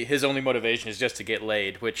literally his only motivation is just to get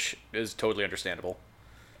laid, which is totally understandable.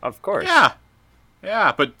 Of course.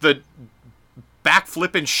 Yeah, but the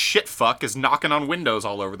backflipping shit fuck is knocking on windows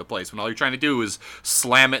all over the place when all you're trying to do is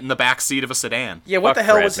slam it in the back seat of a sedan. Yeah, what Fuck the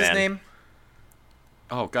hell Fred, was his man. name?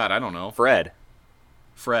 Oh, God, I don't know. Fred.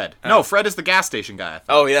 Fred. No, Fred is the gas station guy. I think.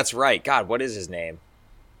 Oh, that's right. God, what is his name?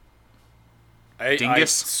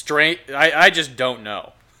 Dingus? I just don't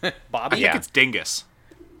know. Bobby? I Yeah. think it's Dingus.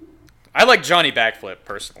 I like Johnny Backflip,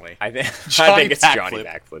 personally. I think Johnny it's Johnny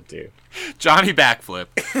Backflip. Backflip, too. Johnny Backflip.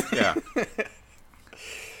 Yeah.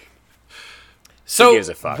 So, Who gives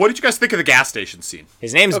a fuck? What did you guys think of the gas station scene?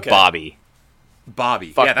 His name's Okay. Bobby.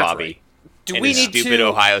 Bobby. Fuck yeah, that's Bobby. right. do And we his need stupid to...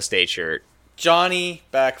 Ohio State shirt. Johnny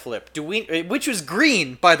Backflip. Which was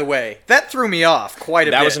green, by the way. That threw me off quite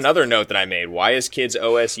a bit. That was another note that I made. Why is kids'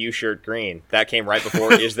 OSU shirt green? That came right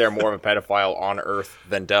before is there more of a pedophile on Earth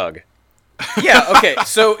than Doug? Yeah, okay.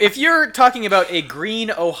 So if you're talking about a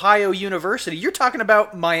green Ohio University, you're talking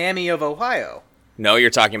about Miami of Ohio. No, you're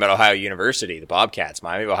talking about Ohio University, the Bobcats.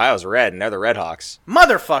 Miami of Ohio's red, and they're the Redhawks.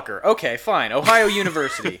 Motherfucker. Okay, fine. Ohio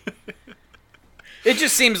University. It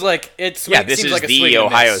just seems like it's Yeah, this seems is like a swing the and a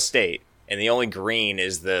Ohio miss, State, and the only green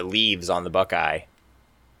is the leaves on the Buckeye.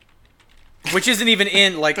 which isn't even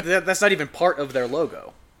in like that's not even part of their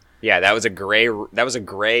logo. Yeah, that was a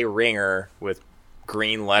gray ringer with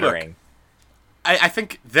green lettering. I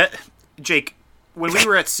think that, Jake, when we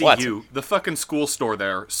were at What? CU, the fucking school store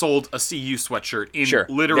there sold a CU sweatshirt in Sure,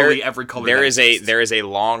 literally every color. There that is exists. there is a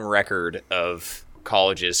long record of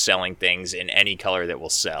colleges selling things in any color that will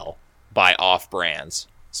sell by off brands.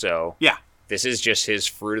 So Yeah. this is just his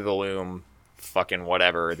Fruit of the Loom fucking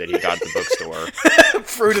whatever that he got at the bookstore.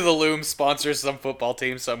 Fruit of the Loom sponsors some football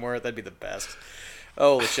team somewhere. That'd be the best.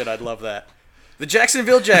 Holy shit, I'd love that. The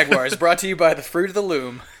Jacksonville Jaguars, brought to you by the Fruit of the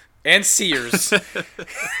Loom and Sears.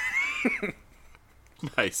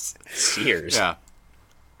 Nice. Sears. Yeah.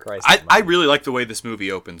 Christ I almighty. really like the way this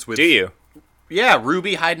movie opens. With Do you? Yeah,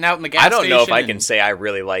 Ruby hiding out in the gas I don't know if station I can and- say I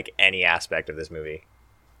really like any aspect of this movie.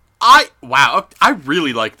 Wow, I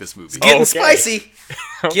really like this movie. Getting Okay. spicy.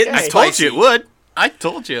 Getting I spicy. told you it would. I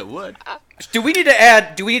told you it would. Do we need to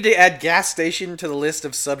add gas station to the list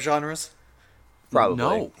of subgenres? Probably.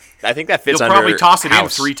 No. I think that fits You'll under probably toss it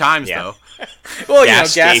house. in 3 times Yeah. though. Well,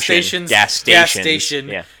 Gas you know, gas station, stations, gas gas stations, station,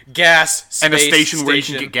 yeah. gas space And a station where you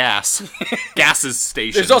can get gas. Gases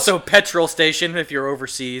station. There's also a petrol station if you're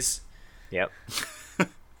overseas. Yep.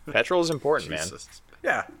 Petrol is important, man.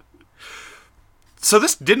 Yeah. So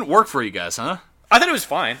this didn't work for you guys, huh? I thought it was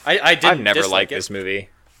fine. I didn't. I've never dislike liked it. this movie.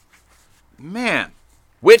 Man.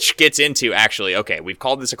 Which gets into, actually, okay, we've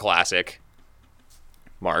called this a classic.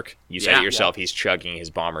 Mark, you said Yeah. it yourself, he's chugging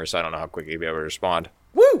his bomber, so I don't know how quickly he'll be able to respond.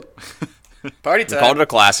 Woo! Party We time. called it a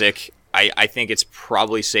classic. I think it's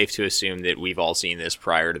probably safe to assume that we've all seen this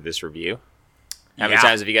prior to this review. How many Yeah.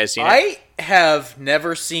 times have you guys seen it? I have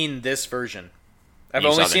never seen this version. I've You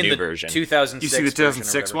only saw the seen new the version. 2006. You see the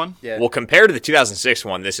 2006 version or one? whatever. Yeah. Well, compared to the 2006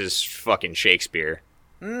 one, this is fucking Shakespeare.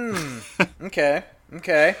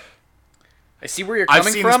 Okay. I see where you're I've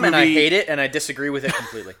coming seen this from, and I movie- hate it, and I disagree with it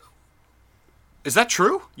completely. Is that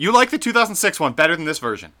true? You like the 2006 one better than this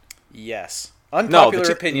version? Yes. No,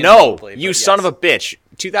 Unpopular opinion. no, probably, you but son yes. of a bitch.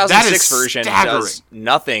 2006 That is version staggering. does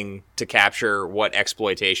nothing to capture what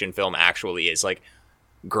exploitation film actually is. Like,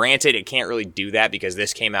 granted, it can't really do that because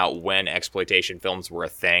this came out when exploitation films were a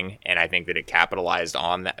thing, and I think that it capitalized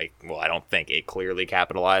on that. Well, I don't think it clearly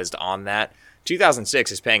capitalized on that. 2006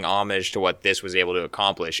 is paying homage to what this was able to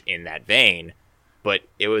accomplish in that vein, but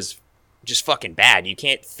it was just fucking bad. You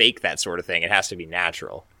can't fake that sort of thing. It has to be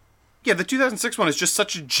natural. Yeah, the 2006 one is just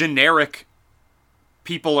such a generic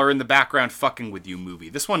people are in the background fucking with you movie.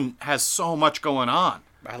 This one has so much going on.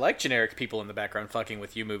 I like generic people in the background fucking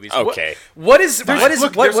with you movies. Okay. What is Look,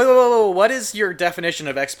 there's- what is your definition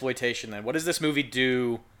of exploitation then? What does this movie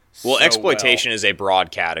do? Well, so exploitation is a broad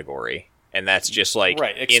category, and that's just like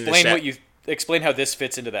right. in the Explain set- what you explain how this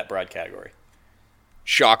fits into that broad category.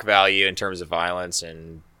 shock value in terms of violence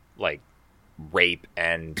and like rape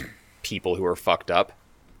and people who are fucked up.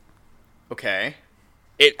 Okay.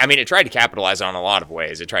 It tried to capitalize on a lot of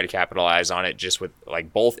ways. It tried to capitalize on it just with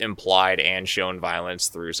like both implied and shown violence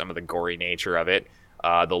through some of the gory nature of it.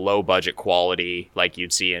 The low budget quality, like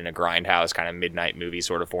you'd see in a grindhouse kind of midnight movie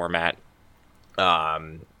sort of format.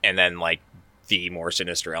 And then like the more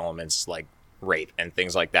sinister elements like rape and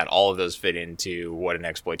things like that. All of those fit into what an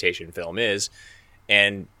exploitation film is.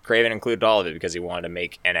 And Craven included all of it because he wanted to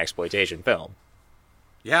make an exploitation film.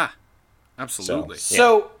 Yeah, absolutely.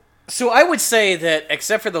 So I would say that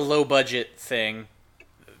except for the low budget thing,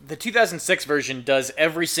 the 2006 version does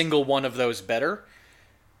every single one of those better.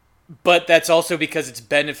 But that's also because it's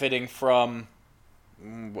benefiting from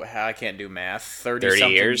I can't do math. 30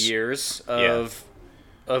 something years of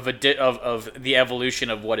the evolution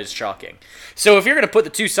of what is shocking. So if you're going to put the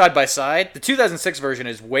two side by side, the 2006 version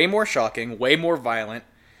is way more shocking, way more violent,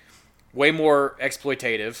 way more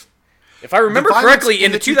exploitative. If I remember violence correctly, in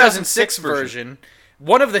in the the 2006 2006 version,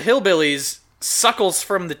 one of the hillbillies suckles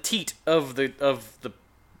from the teat of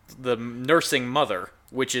the nursing mother,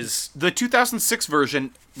 which is The 2006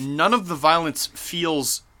 version, none of the violence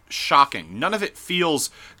feels shocking. None of it feels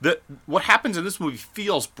what happens in this movie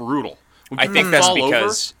feels brutal. When I people think that's fall over-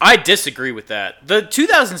 because I disagree with that. The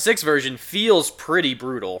 2006 version feels pretty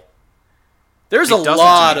brutal. There's It a doesn't to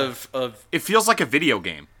lot me. of it feels like a video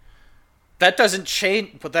game. that doesn't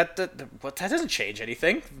change, but that doesn't change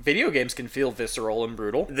anything. Video games can feel visceral and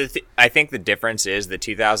brutal. I think the difference is the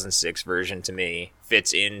 2006 version to me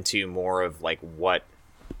fits into more of like what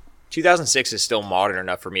 2006 is still modern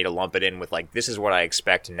enough for me to lump it in with like this is what I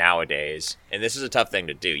expect nowadays, and this is a tough thing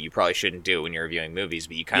to do. You probably shouldn't do it when you're reviewing movies,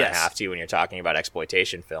 but you kind of Yes. have to when you're talking about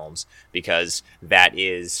exploitation films because that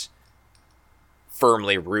is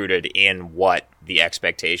firmly rooted in what the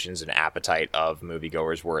expectations and appetite of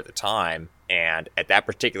moviegoers were at the time. And at that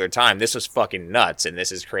particular time, this was fucking nuts. And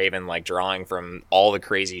this is Craven like drawing from all the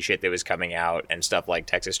crazy shit that was coming out and stuff like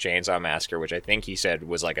Texas Chainsaw Massacre, which I think he said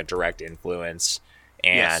was like a direct influence.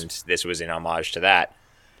 And Yes. this was in homage to that.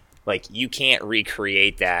 Like, you can't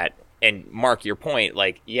recreate that. And Mark, your point,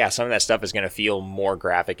 like, yeah, some of that stuff is going to feel more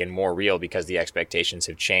graphic and more real because the expectations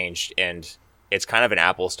have changed. And it's kind of an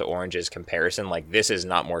apples to oranges comparison. Like, this is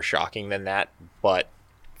not more shocking than that, but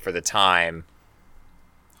for the time,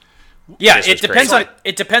 Yeah, This it was depends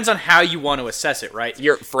crazy. on how you want to assess it, right?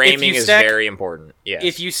 your framing If you is stack- very important. Yes.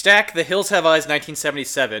 If you stack The Hills Have Eyes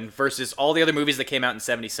 1977 versus all the other movies that came out in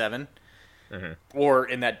 77, or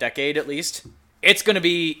in that decade at least, it's going to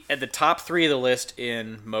be at the top 3 of the list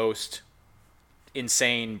in most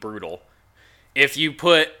insane brutal. If you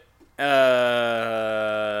put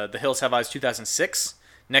The Hills Have Eyes 2006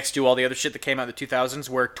 next to all the other shit that came out in the 2000s,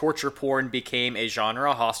 where torture porn became a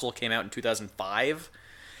genre, Hostel came out in 2005.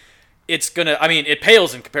 It's gonna. I mean, it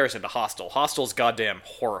pales in comparison to Hostel. Hostel's goddamn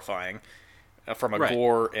horrifying from a Right.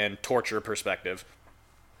 gore and torture perspective.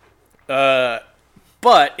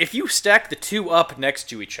 But if you stack the two up next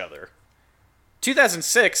to each other,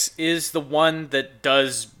 2006 is the one that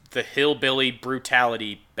does the hillbilly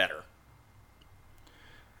brutality better.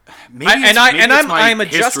 Maybe I'm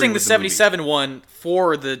adjusting the 77 one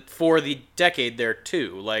for the decade there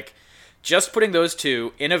too. Like just putting those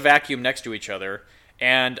two in a vacuum next to each other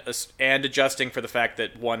and adjusting for the fact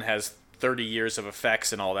that one has 30 years of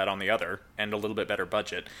effects and all that on the other and a little bit better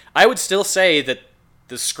budget, I would still say that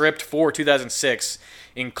the script for 2006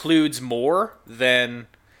 includes more than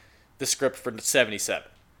the script for 77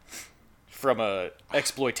 from a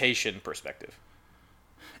exploitation perspective.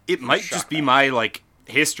 It might just be my, like,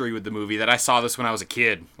 history with the movie that I saw this when I was a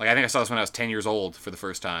kid. Like, I think I saw this when I was 10 years old for the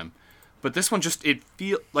first time. But this one just, it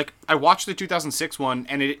feel like I watched the 2006 one,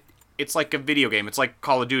 and it's like a video game. It's like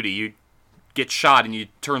Call of Duty. You get shot and you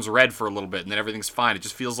turns red for a little bit, and then everything's fine. It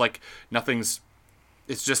just feels like it's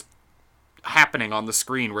just happening on the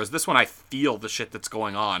screen. Whereas this one, I feel the shit that's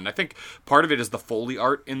going on. And I think part of it is the Foley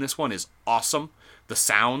art in this one is awesome. The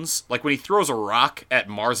sounds, like when he throws a rock at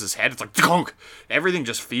Mars's head, it's like dunk. Everything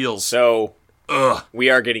just feels so. Ugh. We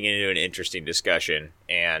are getting into an interesting discussion,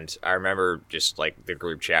 and I remember just like the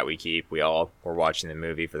group chat we keep, we all were watching the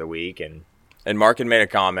movie for the week, and Mark had made a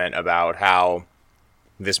comment about how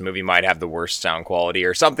this movie might have the worst sound quality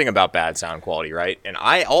or something about bad sound quality, right? And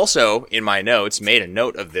I also, in my notes, made a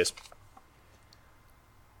note of this.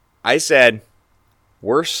 I said,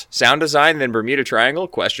 worse sound design than Bermuda Triangle? ?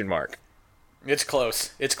 It's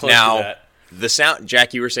close. It's close Now, to that. the sound,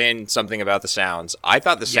 Jack, you were saying something about the sounds. I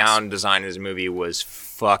thought the sound design in this movie was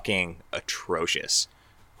fucking atrocious.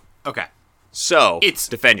 Okay. So, It's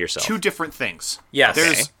defend yourself. two different things. Yes.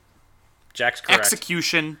 There's Jack's correct.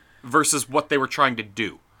 execution versus what they were trying to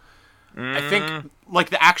do. I think,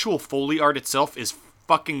 like, the actual Foley art itself is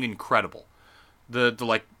fucking incredible. The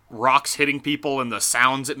like, rocks hitting people and the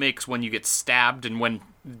sounds it makes when you get stabbed and when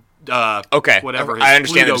whatever his I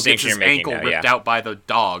understand the Pluto distinction gets his you're making ankle now, ripped yeah. out by the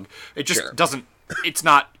dog. It just Sure. doesn't. It's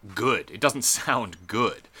not good. It doesn't sound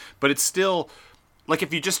good. But it's still, like,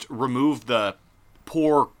 if you just remove the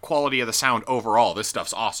poor quality of the sound overall, this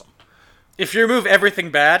stuff's awesome. If you remove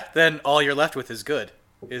everything bad, then all you're left with is good,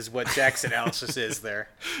 is what Jack's analysis is there.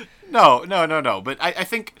 No. But I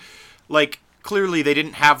think, like, clearly they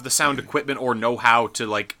didn't have the sound equipment or know-how to,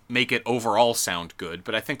 like, make it overall sound good.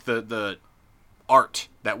 But I think the art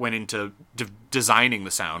that went into designing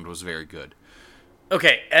the sound was very good.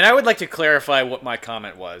 Okay, and I would like to clarify what my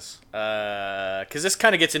comment was, because this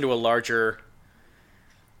kind of gets into a larger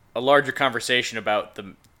conversation about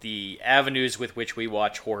the avenues with which we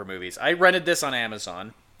watch horror movies. I rented this on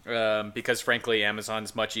Amazon because, frankly,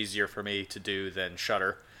 Amazon's much easier for me to do than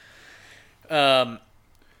Shudder.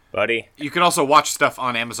 Buddy. You can also watch stuff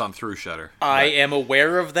on Amazon through Shudder. I am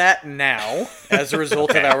aware of that now as a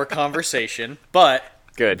result of our conversation, but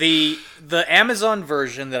Good. The Amazon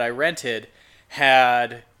version that I rented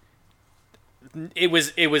had it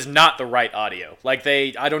was not the right audio. Like,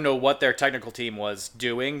 I don't know what their technical team was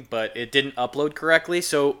doing, but it didn't upload correctly.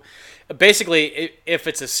 So basically, if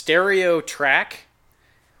it's a stereo track,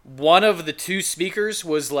 one of the two speakers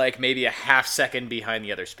was like maybe a half second behind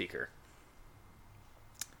the other speaker.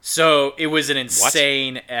 So it was an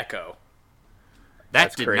insane echo. That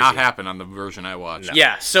That's did crazy. not happen on the version I watched. No.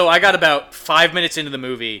 Yeah, so I got about 5 minutes into the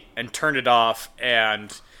movie and turned it off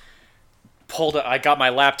and I got my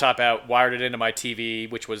laptop out, wired it into my TV,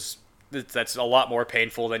 that's a lot more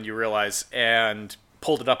painful than you realize, and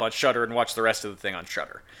pulled it up on Shudder and watched the rest of the thing on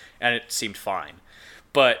Shudder, and it seemed fine.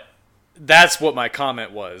 But that's what my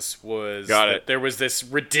comment was Got that it. there was this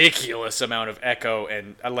ridiculous amount of echo,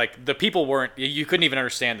 and like the people you couldn't even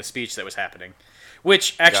understand the speech that was happening.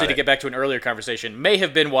 Which, actually, Got to it. get back to an earlier conversation, may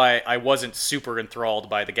have been why I wasn't super enthralled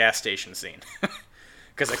by the gas station scene.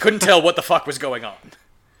 Because I couldn't tell what the fuck was going on.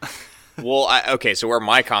 Well, okay, so where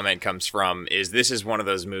my comment comes from is this is one of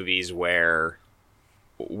those movies where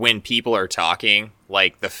when people are talking,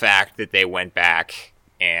 like the fact that they went back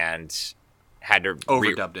and had to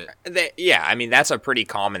Overdubbed it. Yeah, I mean, that's a pretty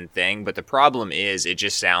common thing, but the problem is it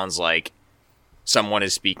just sounds like someone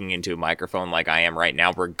is speaking into a microphone like I am right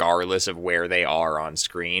now, regardless of where they are on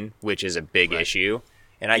screen, which is a big issue.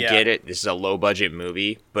 And I get it, this is a low-budget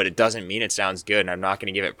movie, but it doesn't mean it sounds good, and I'm not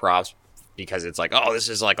going to give it props because it's like, oh, this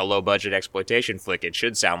is like a low-budget exploitation flick. It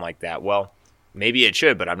should sound like that. Well, maybe it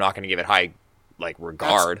should, but I'm not going to give it high, like,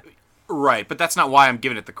 regard. Right, but that's not why I'm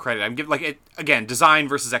giving it the credit. I'm giving, like, it, again, design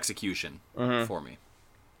versus execution for me.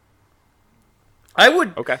 I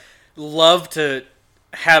would Okay. love to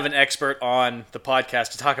have an expert on the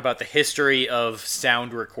podcast to talk about the history of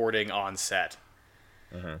sound recording on set.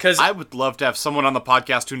 Because I would love to have someone on the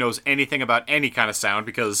podcast who knows anything about any kind of sound,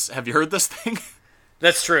 because have you heard this thing?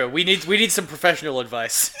 that's true. We need some professional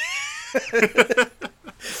advice.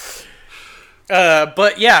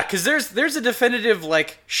 But yeah, because there's a definitive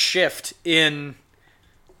like shift in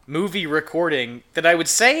movie recording that I would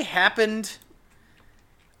say happened.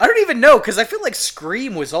 I don't even know, because I feel like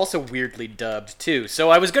Scream was also weirdly dubbed, too. So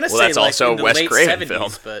I was going to say, that's like, also in the a Wes late Craven 70s,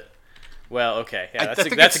 film. but... Well, okay. Yeah, I that's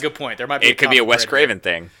think a good point. There might be It could be a common Wes thread Craven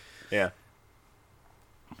there. thing. Yeah.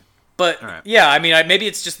 But, right. yeah, I mean, maybe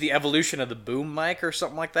it's just the evolution of the boom mic or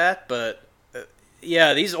something like that, but...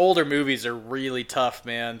 yeah, these older movies are really tough,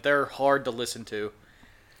 man. They're hard to listen to.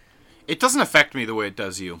 It doesn't affect me the way it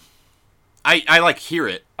does you. I like hear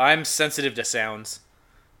it. I'm sensitive to sounds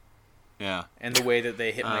Yeah. and the way that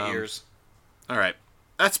they hit my ears. All right.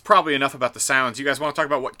 That's probably enough about the sounds. You guys want to talk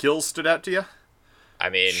about what kills stood out to you? I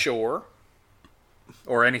mean, Sure.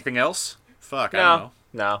 Or anything else? Fuck, I don't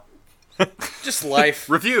know. no. Just life.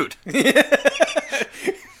 Reviewed.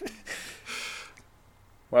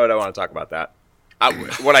 Why would I want to talk about that?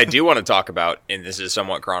 What I do want to talk about, and this is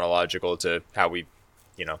somewhat chronological to how we,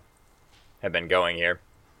 have been going here.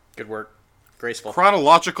 Good work. Graceful.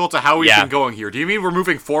 Chronological to how we've Yeah. been going here. Do you mean we're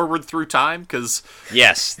moving forward through time? Because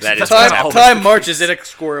Yes, that is Time- what Time marches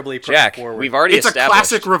inexorably Jack, forward. we've already it's a established.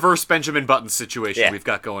 classic reverse Benjamin Button situation Yeah. we've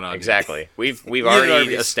got going on. Exactly. We've Neither already of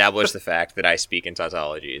these. established the fact that I speak in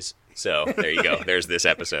tautologies. So there you go. There's this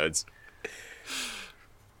episode's.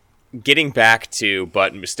 Getting back to,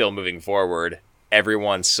 but still moving forward,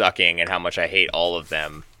 everyone sucking and how much I hate all of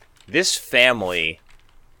them. This family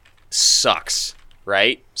sucks,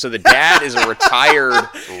 right? So the dad is a retired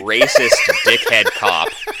racist dickhead cop.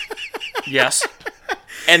 Yes.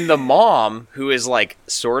 And the mom, who is like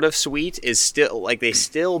sort of sweet, is still like they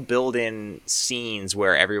still build in scenes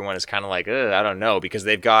where everyone is kind of like, I don't know, because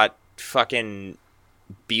they've got fucking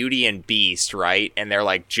Beauty and Beast, right? And they're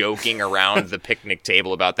like joking around the picnic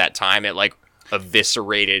table about that time it like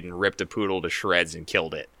eviscerated and ripped a poodle to shreds and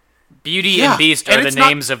killed it. Beauty and Beast are And the it's not-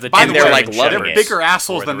 names of the by two they're, way, like, German loving they're it. shepherds. bigger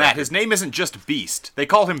assholes For the than that. record. His name isn't just Beast. They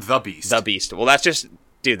call him the Beast. The Beast. Well, that's just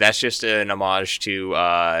an homage to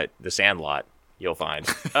The Sandlot. You'll find.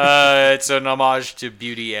 It's an homage to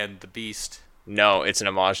Beauty and the Beast. No, it's an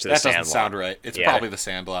homage to The that Sandlot. doesn't sound right. It's Yeah. probably the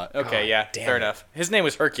Sandlot. Okay, yeah, damn fair it. enough. His name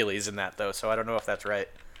was Hercules in that, though, so I don't know if that's right.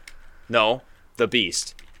 No, The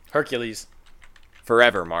Beast. Hercules.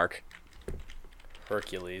 Forever, Mark.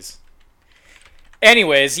 Hercules.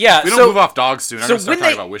 Anyways, yeah. We don't so move off dogs soon. I'm so gonna start when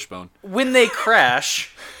talking they- about Wishbone. when they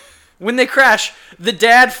crash, the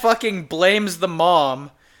dad fucking blames the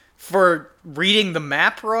mom for reading the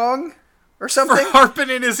map wrong or For something. harping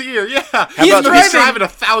in his ear, yeah. He's He's driving- driving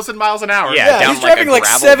 1,000 miles an hour. Yeah. Yeah, down he's like a driving like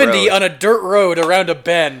gravel 70 road. on a dirt road around a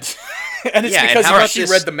bend. And it's Yeah, and because how he thought about she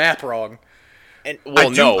this- read the map wrong. And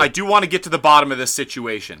well, I do want to get to the bottom of this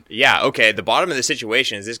situation. Yeah, okay. The bottom of the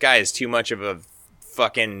situation is this guy is too much of a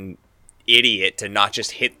fucking idiot to not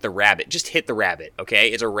just hit the rabbit. Just hit the rabbit, okay?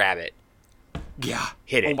 It's a rabbit. Yeah.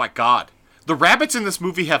 Hit it. Oh my god. The rabbits in this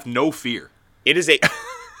movie have no fear. It is a.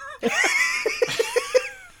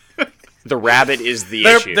 The rabbit is the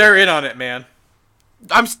They're issue. they're in on it, man.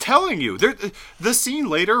 I'm telling you, the scene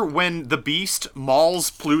later when the Beast mauls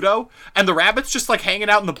Pluto and the rabbit's just like hanging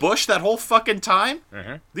out in the bush that whole fucking time.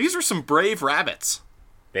 Mm-hmm. These are some brave rabbits.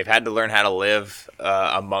 They've had to learn how to live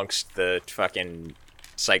amongst the fucking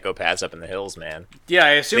psychopaths up in the hills, man. Yeah, I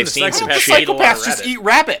assume They've the seen some The psychopaths shit. eat a lot of psychopaths just rabbit. eat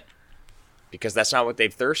rabbit. Because that's not what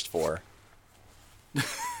they've thirst for.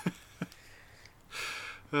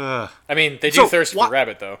 I mean, they do So, thirst what- for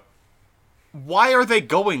rabbit, though. Why are they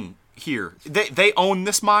going here? They own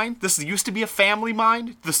this mine. This used to be a family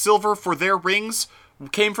mine. The silver for their rings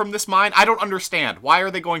came from this mine. I don't understand. Why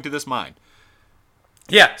are they going to this mine?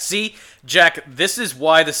 Yeah, see, Jack, this is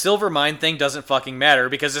why the silver mine thing doesn't fucking matter,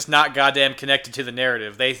 because it's not goddamn connected to the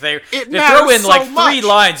narrative. They throw matters in like so three much.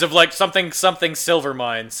 lines of like something silver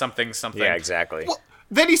mine, something. Yeah, exactly. Well,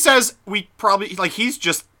 then he says we probably like he's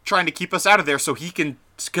just trying to keep us out of there so he can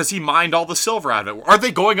because he mined all the silver out of it. Are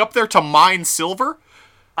they going up there to mine silver?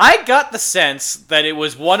 I got the sense that it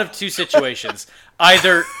was one of two situations.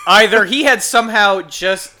 Either he had somehow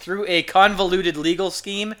just through a convoluted legal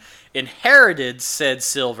scheme inherited said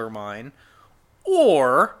silver mine,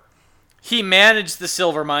 or he managed the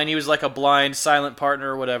silver mine. He was like a blind, silent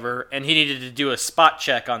partner or whatever, and he needed to do a spot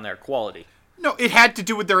check on their quality. No, it had to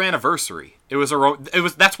do with their anniversary. It was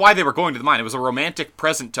that's why they were going to the mine. It was a romantic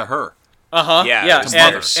present to her. Yeah, Yeah, his and,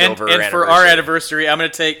 mother's silver and for our anniversary.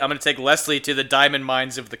 anniversary, I'm gonna take Leslie to the diamond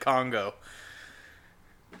mines of the Congo.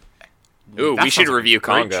 Ooh, That we should sounds like a review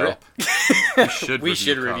great Congo. trip. We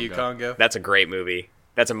should review Congo. That's a great movie.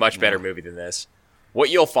 That's a much better movie than this. What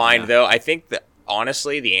you'll find, though, I think that,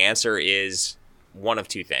 honestly, the answer is one of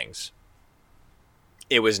two things.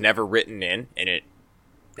 It was never written in, and it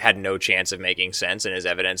had no chance of making sense, and is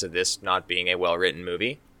evidence of this not being a well-written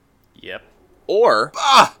movie. Yep. Or,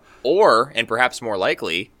 and perhaps more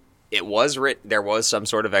likely, it was written. There was some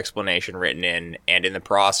sort of explanation written in, and in the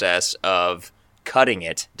process of cutting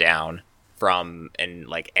it down from an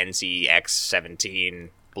like NCX 17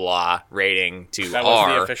 blah rating to That R.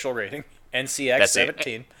 was the official rating. NCX That's it.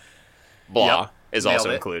 17. Blah Yep. is Nailed also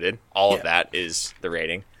it. included. All of that is the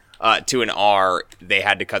rating. To an R, they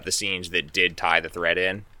had to cut the scenes that did tie the thread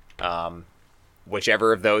in.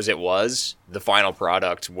 Whichever of those it was, the final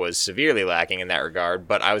product was severely lacking in that regard,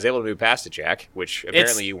 but I was able to move past it, Jack, which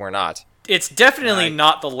apparently you were not. It's definitely Right.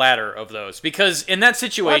 not the latter of those, because in that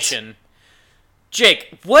situation,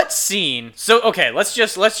 Jake, what scene? So okay, let's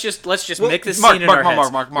just make this Mark, scene in Mark, our Mark,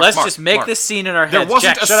 heads. Mark, Mark, Let's Mark, just make Mark. this scene in our There heads.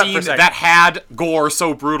 wasn't Jack, a shut up for a scene second. that had gore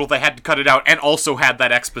so brutal they had to cut it out, and also had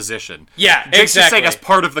that exposition. Yeah, Jake's just saying exactly. as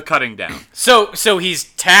part of the cutting down. So he's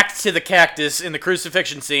tacked to the cactus in the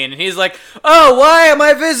crucifixion scene, and he's like, "Oh, why am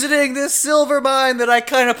I visiting this silver mine that I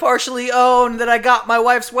kind of partially own, that I got my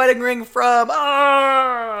wife's wedding ring from?"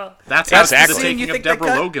 Ah! That's how Exactly. the Scene you taking of think they Deborah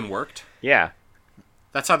cut? Logan worked. Yeah.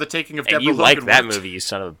 That's how the taking of And Deborah you Logan like that worked. movie, you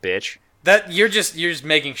son of a bitch. That you're just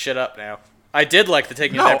making shit up now. I did like the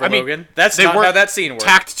taking No, of Deborah I mean, Logan. That's they not how weren't that scene worked.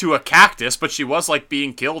 Tacked to a cactus, but she was like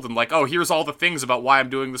being killed, and like, oh, here's all the things about why I'm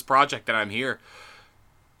doing this project and I'm here.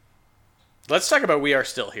 Let's talk about We Are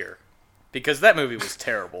Still Here, because that movie was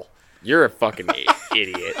terrible. You're a fucking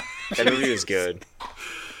idiot. That movie was good.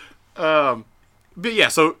 But yeah,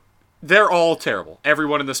 so they're all terrible.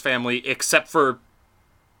 Everyone in this family except for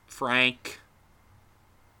Frank,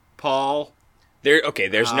 Paul.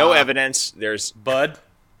 There's no evidence. There's Bud,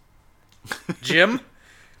 Jim,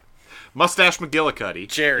 Mustache McGillicuddy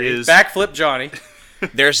Jerry, is Backflip Johnny.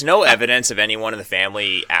 There's no evidence of anyone in the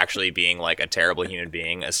family actually being like a terrible human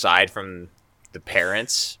being, aside from the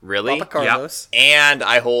parents, really. Papa Carlos. And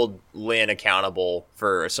I hold Lynn accountable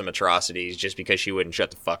for some atrocities just because she wouldn't shut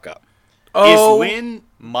the fuck up. Oh, is Lynn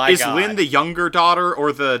my God. Lynn the younger daughter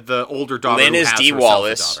or the older daughter? Lynn who is has Dee herself a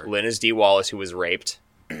Wallace. daughter? Lynn is Dee Wallace, who was raped,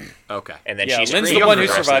 Okay. and then Yeah, she Lynn's screamed the for one who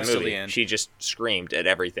rest of the survives till movie. the end. She just screamed at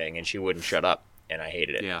everything, and she wouldn't shut up, and I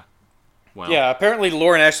hated it. Yeah. Well. Yeah, apparently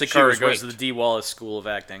Lauren Ashley Carter was goes to raped. the Dee Wallace School of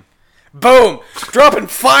Acting. Boom! Dropping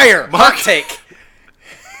fire! Mark. Hot take.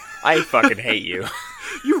 I fucking hate you.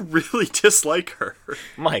 You really dislike her.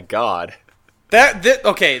 My God.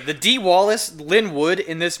 Okay, the Dee Wallace, Lynn Wood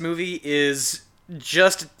in this movie is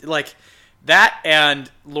just like that, and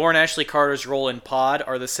Lauren Ashley Carter's role in Pod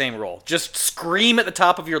are the same role. Just scream at the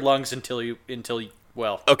top of your lungs until you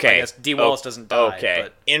well, Okay. I guess Dee Wallace doesn't die. Okay.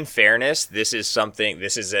 But In fairness, this is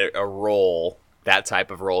a role, that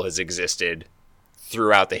type of role has existed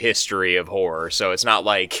throughout the history of horror. So it's not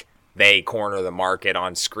like they corner the market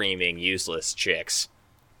on screaming useless chicks.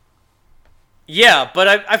 yeah, but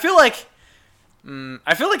I feel like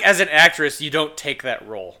as an actress you don't take that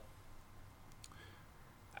role.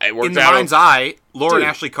 It worked In the out. mind's eye, Lauren Dude.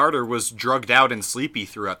 Ashley Carter was drugged out and sleepy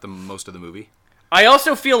throughout the most of the movie. I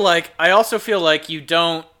also feel like you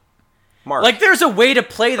don't Mark, like. There's a way to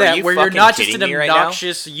play that you where you're fucking not just kidding an me right now?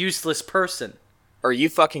 obnoxious, useless person. are you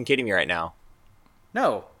fucking kidding me right now?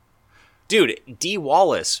 No, Dude, Dee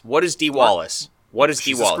Wallace. What is Dee Wallace? What is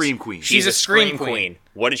She's Dee a Wallace? scream queen. She's a scream queen.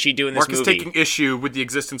 What did she do in this Mark is movie? taking issue with the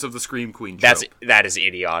existence of the Scream Queen That trope. is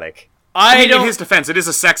idiotic. I mean, don't. in his defense, it is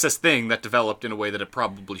a sexist thing that developed in a way that it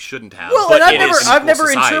probably shouldn't have. Well, But and it is I've never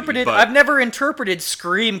society, interpreted but- I've never interpreted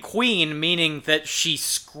Scream Queen meaning that she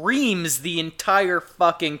screams the entire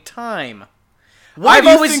fucking time. Why I've do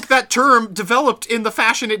you always- think that term developed in the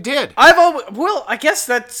fashion it did? Well, I guess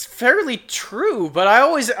that's fairly true, but I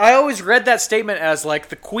always read that statement as like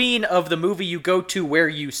the queen of the movie you go to where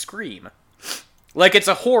you scream. Like it's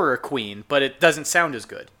a horror queen, but it doesn't sound as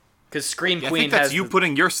good. Because Scream I Queen think that's has you the-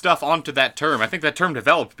 putting your stuff onto that term. I think that term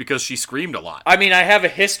developed because she screamed a lot. I mean, I have a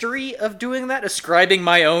history of doing that, ascribing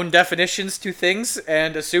my own definitions to things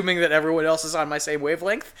and assuming that everyone else is on my same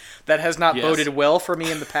wavelength. That has not Yes. boded well for me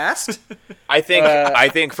in the past. I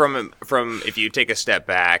think from if you take a step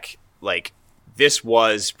back, like this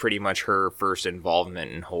was pretty much her first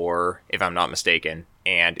involvement in horror, if I'm not mistaken,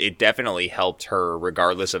 and it definitely helped her,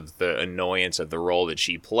 regardless of the annoyance of the role that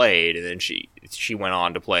she played. And then she went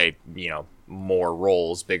on to play, more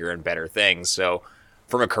roles, bigger and better things. So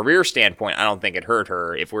from a career standpoint, I don't think it hurt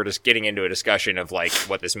her. If we're just getting into a discussion of like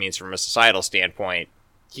what this means from a societal standpoint,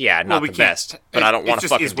 yeah, not we the can't- best. But it- I don't it want to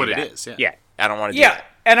just fucking is what do it that. is, yeah. Yeah, I don't want to do Yeah, that.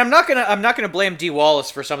 and I'm not gonna blame Dee Wallace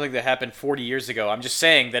for something that happened 40 years ago. I'm just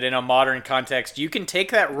saying that in a modern context, you can take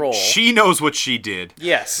that role. She knows what she did.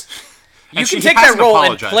 Yes. You And can she take that hasn't role and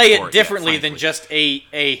apologized play for it it differently yet, than frankly. just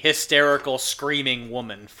a hysterical screaming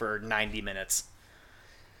woman for 90 minutes.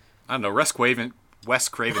 I don't know. Wes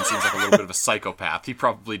Craven seems like a little bit of a psychopath. He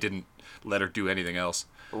probably didn't let her do anything else.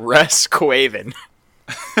 Russ Quaven.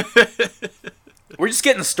 We're just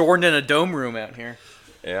getting stormed in a dome room out here.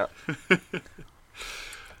 Yeah.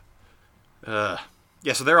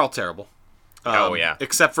 Yeah, so they're all terrible. Oh, yeah.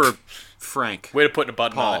 Except for Frank, Way to put a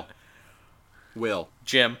button on Paul, it. Will.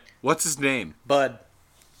 Jim. What's his name? Bud.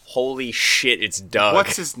 Holy shit, it's Doug.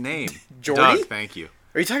 What's his name? Jordy? Doug, thank you.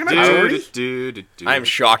 Are you talking about Jordy? I'm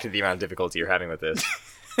shocked at the amount of difficulty you're having with this.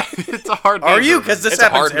 It's a hard Are name you? to Because this It's a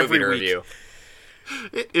happens hard movie every to week. review.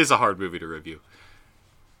 It is a hard movie to review.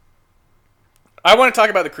 I want to talk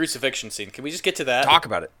about the crucifixion scene. Can we just get to that? Talk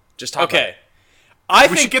about it. Just talk about Okay. it. I We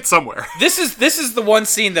think should get somewhere. this is the one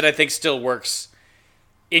scene that I think still works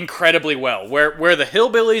incredibly well, where the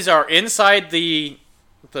hillbillies are inside the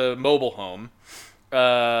mobile home,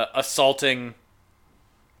 assaulting.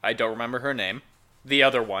 I don't remember her name. The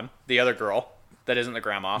other girl that isn't the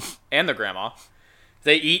grandma, and the grandma.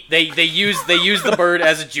 They use the bird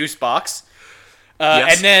as a juice box.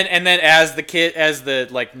 Yes. And then as the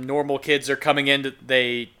like normal kids are coming in,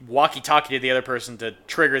 they walkie-talkie to the other person to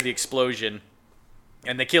trigger the explosion,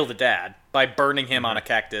 and they kill the dad by burning him on a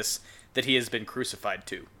cactus that he has been crucified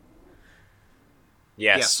to.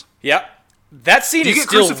 Yes. Yep. That scene Do you is get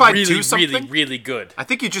still crucified really, to something? really, really good. I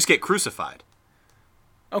think you just get crucified.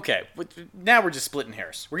 Okay, now we're just splitting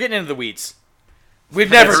hairs. We're getting into the weeds. We've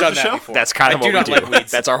never heard done the that show? before. That's kind of I do what not we like do.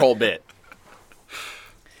 weeds. That's our whole bit.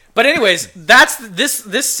 But anyways, that's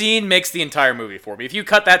this scene makes the entire movie for me. If you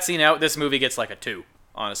cut that scene out, this movie gets like a 2,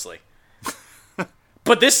 honestly.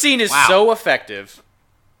 But this scene is Wow. so effective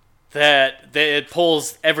that it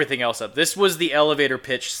pulls everything else up. This was the elevator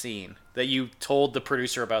pitch scene that you told the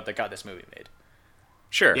producer about that got this movie made.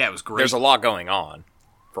 Sure. Yeah, it was great. There's a lot going on,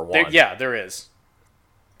 for one. There is.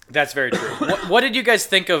 That's very true. What did you guys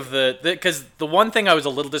think of because the one thing I was a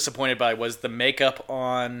little disappointed by was the makeup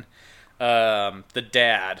on the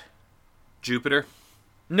dad. Jupiter?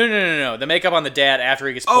 No. The makeup on the dad after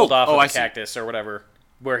he gets pulled off of I the see. cactus or whatever,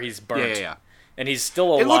 where he's burnt. Yeah. And he's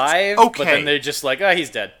still It looks alive, okay. but then they're just like, oh, he's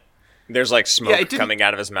dead. There's like smoke it didn't- coming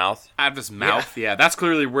out of his mouth. Out of his mouth? Yeah, that's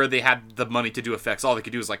clearly where they had the money to do effects. All they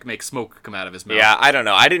could do is like make smoke come out of his mouth. Yeah, I don't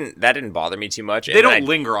know. That didn't bother me too much. They don't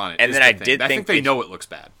linger on it. and is then the I thing. did I think think they that- know it looks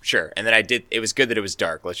bad. Sure. And then it was good that it was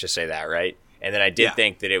dark, let's just say that, right? And then I did Yeah.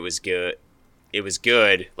 think that it was good. It was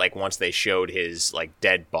good, like, once they showed his, like,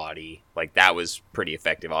 dead body. Like, that was pretty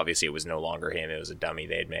effective. Obviously, it was no longer him. It was a dummy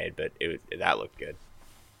they'd made, but that looked good.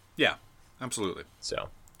 Yeah, absolutely. So,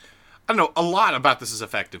 I don't know. A lot about this is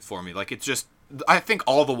effective for me. Like, it's just... I think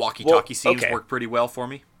all the walkie-talkie scenes okay. work pretty well for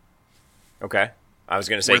me. okay. I was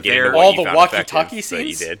going to say, Were get into there- what All you the found walkie-talkie effective, but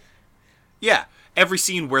you scenes? did. Yeah, every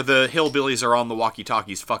scene where the hillbillies are on the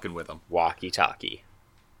walkie-talkies fucking with them. Walkie-talkie.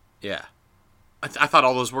 Yeah. I thought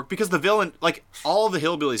all those worked because the villain, like, all the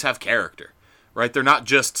hillbillies have character, right? They're not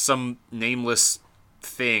just some nameless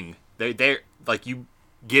thing. They're like, you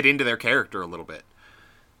get into their character a little bit.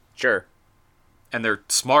 Sure. And they're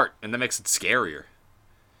smart, and that makes it scarier.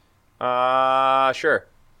 Sure.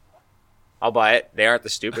 I'll buy it. They aren't the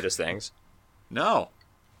stupidest things. No.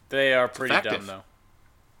 They are pretty Effective. dumb, though.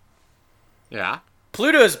 Yeah.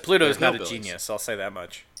 Pluto's They're not a hillbillies. genius, I'll say that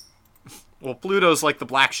much. Well, Pluto's like the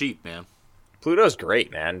black sheep, man. Pluto's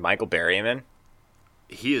great, man. Michael Berryman.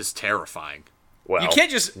 He is terrifying. Well, You can't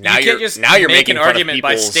just now you you're can't just now you're make making an fun of argument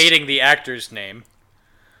by people's- stating the actor's name.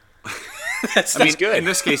 That's I mean, good. in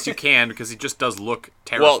this case, you can because he just does look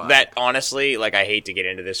terrifying. Well, that honestly, like, I hate to get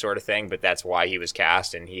into this sort of thing, but that's why he was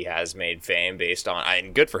cast, and he has made fame based on.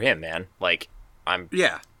 And good for him, man. Like, I'm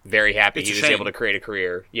Yeah. very happy It's he a was shame. able to create a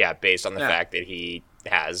career. Yeah, based on the Yeah. fact that he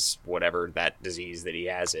has whatever that disease that he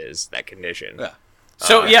has is, that condition. Yeah.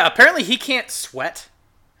 So yeah, apparently he can't sweat.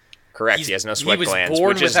 Correct. He's- He has no he sweat was glands, born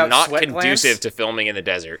which is without not sweat conducive glands? to filming in the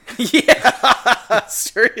desert. Yeah,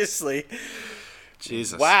 seriously.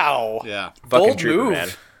 Jesus. Wow. Yeah. Fucking Bold trooper, move. man.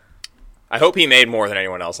 I hope he made more than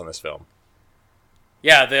anyone else on this film.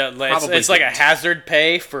 Yeah, it's Probably like a didn't. hazard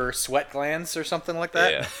pay for sweat glands or something like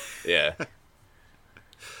that. Yeah. Yeah.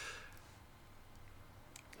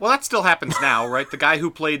 Well, that still happens now, right? The guy who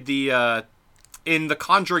played the in The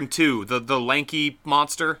Conjuring 2, the lanky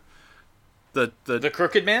monster, the The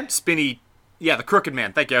Crooked Man? spinny, yeah, the crooked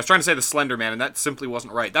man. Thank you. I was trying to say the Slender Man, and that simply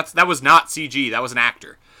wasn't right. That was not CG. That was an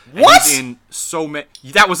actor. And What? he's in so many.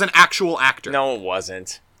 That was an actual actor. No, it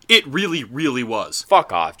wasn't. It really, really was,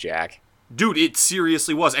 Fuck off, Jack. dude. It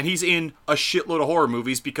seriously was, and he's in a shitload of horror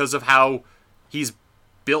movies because of how he's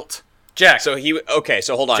built. Jack. So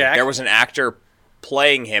so hold on. Jack? There was an actor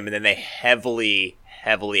playing him, and then they heavily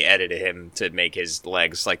edited him to make his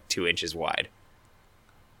legs like 2 inches wide.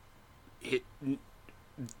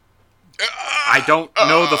 I don't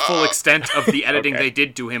know the full extent of the editing Okay. they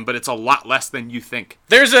did to him, but it's a lot less than you think.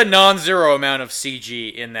 There's a non-zero amount of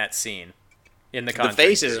CG in that scene. In the The Conjuring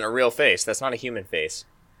face series. isn't a real face. That's not a human face.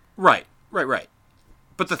 Right.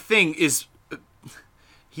 But the thing is,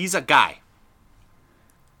 he's a guy.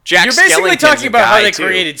 Jack You're basically Skellington's talking a about how guy, they too.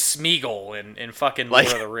 created Smeagol in fucking Like-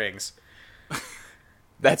 Lord of the Rings.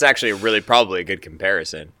 That's actually probably a good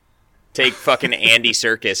comparison. Take fucking Andy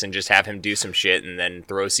Serkis and just have him do some shit and then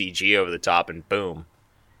throw CG over the top and boom.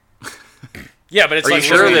 Yeah, but it's Are you like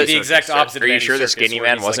sure literally that the exact opposite Are of you Andy sure the Serkis, skinny where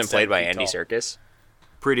man he's, like, wasn't played 7 by feet Andy tall. Serkis?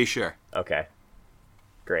 Pretty sure. Okay.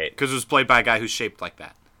 Great. Because it was played by a guy who's shaped like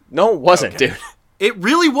that. No, it wasn't, dude. It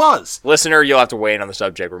really was. Listener, you'll have to weigh in on the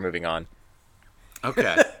subject. We're moving on.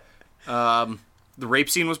 Okay. The rape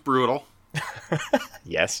scene was brutal.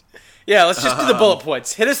 Yes. Yeah, let's just do the bullet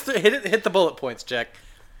points. Hit the bullet points, Jack.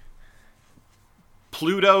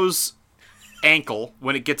 Pluto's ankle,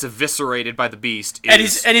 when it gets eviscerated by the beast,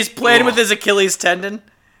 is... And he's playing with his Achilles tendon.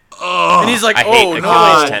 Ugh. And he's like, I hate "Oh Achilles no!"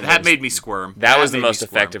 God, tendons. that made me squirm. That was the made me most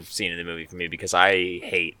squirm. effective scene in the movie for me because I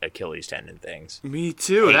hate Achilles tendon things. Me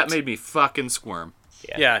too. Hate. That made me fucking squirm.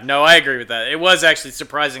 Yeah, no, I agree with that. It was actually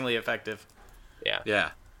surprisingly effective. Yeah.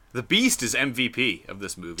 Yeah. The Beast is MVP of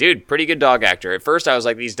this movie. Dude, pretty good dog actor. At first I was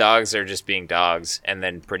like, these dogs are just being dogs, and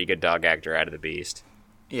then pretty good dog actor out of the Beast.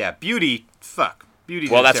 Yeah, Beauty, fuck. Beauty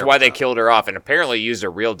Well, did a that's why they terrible job. killed her off and apparently used a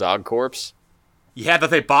real dog corpse. Yeah, that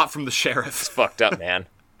they bought from the sheriff. Fucked up, man.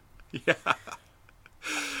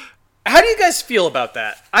 How do you guys feel about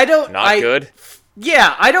that? Not good.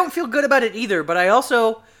 Yeah, I don't feel good about it either, but I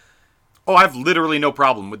also... Oh, I have literally no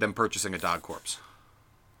problem with them purchasing a dog corpse.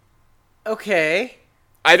 Okay.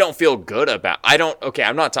 I don't feel good about.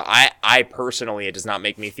 I'm not. I personally, it does not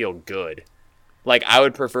make me feel good. Like I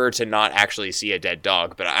would prefer to not actually see a dead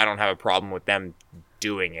dog, but I don't have a problem with them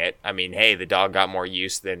doing it. I mean, hey, the dog got more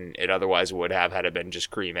use than it otherwise would have had it been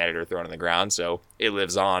just cremated or thrown on the ground, so it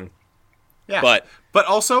lives on. Yeah. But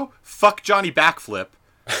also, fuck Johnny Backflip,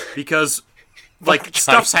 because like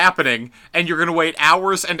stuff's happening, and you're gonna wait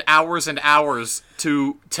hours and hours and hours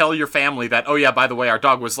to tell your family that, oh yeah, by the way, our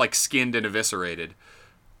dog was like skinned and eviscerated.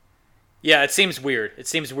 Yeah, it seems weird. It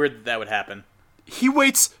seems weird that would happen. He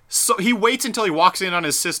waits until he walks in on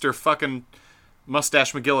his sister fucking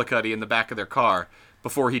Mustache McGillicuddy in the back of their car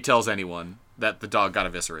before he tells anyone that the dog got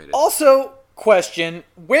eviscerated. Also, question,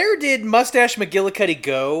 where did Mustache McGillicuddy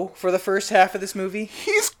go for the first half of this movie?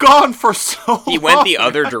 He's gone for so long. he went the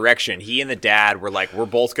other direction. He and the dad were like, we're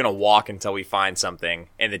both gonna walk until we find something.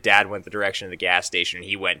 And the dad went the direction of the gas station.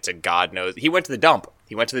 He went to God knows. He went to the dump.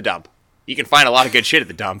 You can find a lot of good shit at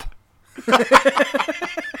the dump.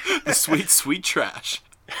 The sweet, sweet trash.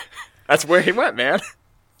 That's where he went, man.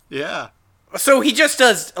 Yeah. So he just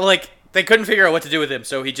does, like, they couldn't figure out what to do with him,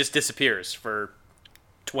 so he just disappears for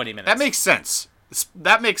 20 minutes. That makes sense.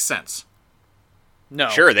 That makes sense. No.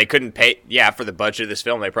 Sure, they couldn't pay. Yeah, for the budget of this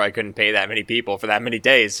film, they probably couldn't pay that many people for that many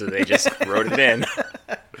days, so they just wrote it in.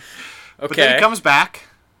 Okay. But then he comes back,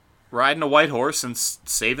 riding a white horse and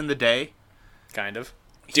saving the day. Kind of.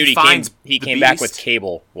 Dude, he finds came the back beast. with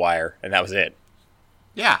cable wire, and that was it.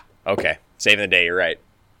 Yeah. Okay, saving the day. You're right.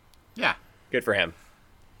 Yeah. Good for him.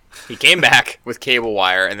 He came back with cable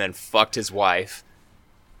wire and then fucked his wife.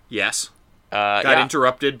 Yes. Got Yeah.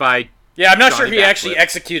 interrupted by... Yeah, I'm not Johnny sure he actually Backflip.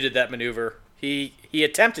 executed that maneuver. He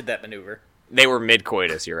attempted that maneuver. They were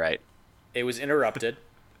mid-coitus. You're right. It was interrupted.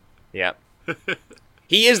 Yeah.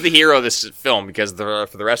 He is the hero of this film because for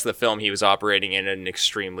the rest of the film, he was operating in an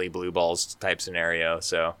extremely blue balls type scenario.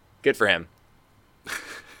 So good for him.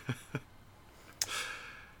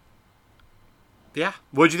 Yeah.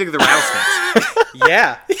 What'd you think of the rattlesnakes?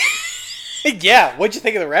 Yeah. Yeah, what'd you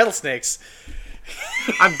think of the rattlesnakes?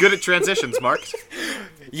 I'm good at transitions, Mark.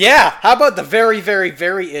 Yeah, how about the very, very,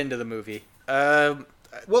 very end of the movie? Well,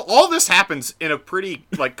 all this happens in a pretty,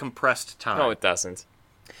 like, compressed time. No, it doesn't.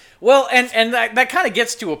 Well, and that kind of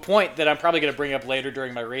gets to a point that I'm probably going to bring up later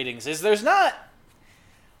during my ratings, is there's not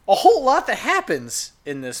a whole lot that happens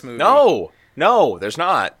in this movie. No, there's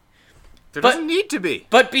not. There doesn't need to be.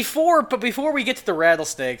 But before we get to the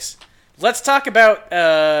rattlesnakes, let's talk about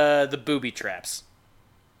the booby traps.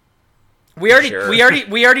 We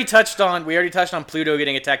already touched on Pluto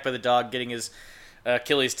getting attacked by the dog, getting his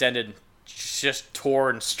Achilles tendon just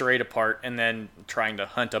torn straight apart, and then trying to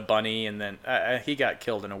hunt a bunny, and then he got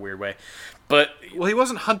killed in a weird way. But Well, he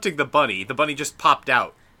wasn't hunting the bunny. The bunny just popped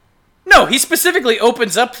out. no, he specifically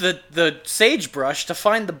opens up the sagebrush to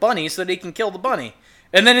find the bunny so that he can kill the bunny.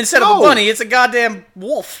 And then instead of a No. bunny, it's a goddamn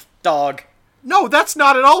wolf dog. No, that's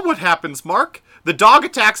not at all what happens, Mark. The dog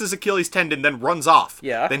attacks his Achilles tendon, then runs off.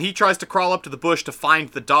 Yeah. Then he tries to crawl up to the bush to find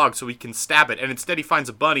the dog so he can stab it, and instead he finds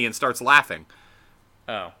a bunny and starts laughing.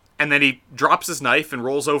 Oh. And then he drops his knife and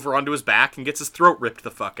rolls over onto his back and gets his throat ripped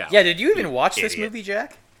the fuck out. Yeah, did you even watch this idiot. movie,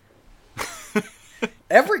 Jack?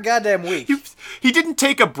 Every goddamn week. He didn't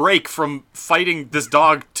take a break from fighting this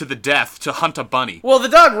dog to the death to hunt a bunny. Well, the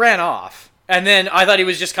dog ran off, and then I thought he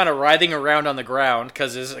was just kind of writhing around on the ground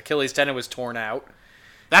because his Achilles tendon was torn out.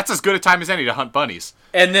 That's as good a time as any to hunt bunnies.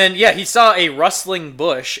 And then, yeah, he saw a rustling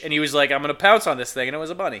bush, and he was like, I'm going to pounce on this thing, and it was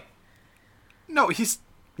a bunny. No, he's...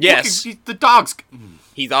 Yes. The dog's...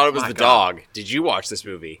 He thought it was My the God. dog. Did you watch this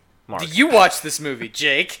movie, Mark? Did you watch this movie,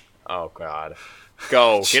 Jake? Oh, God.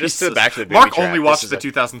 Go. Get us to the Jesus. back to the booby Mark trap. only This watched is the a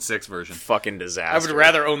 2006 version. fucking disaster. I would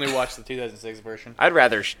rather only watch the 2006 version. I'd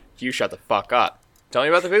rather you shut the fuck up. Tell me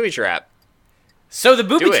about the booby trap. So the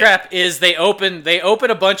booby Do it. trap is they open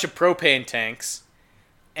a bunch of propane tanks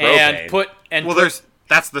and Propane? put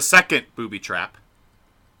That's the second booby trap.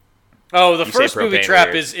 Oh, the You first say booby propane trap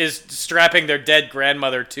weird. is strapping their dead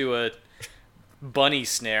grandmother to a bunny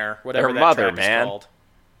snare, whatever Their that mother, trap man. is called.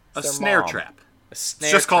 A their snare mom. trap. A snare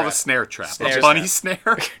It's just called a trap. snare trap. Snare A bunny trap.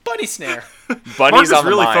 snare. Bunny snare. Bunnies Mark is on the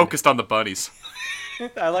really mind. focused on the bunnies.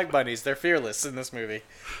 I like bunnies. They're fearless in this movie.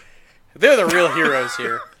 They're the real heroes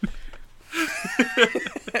here.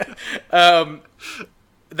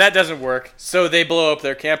 That doesn't work. So they blow up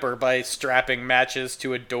their camper by strapping matches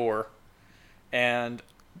to a door and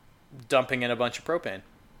dumping in a bunch of propane.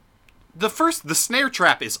 The snare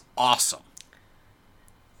trap is awesome.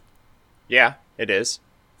 Yeah, it is.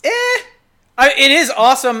 It is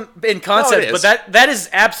awesome in concept, No, it but is. that is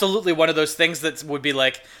absolutely one of those things that would be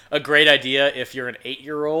like a great idea if you're an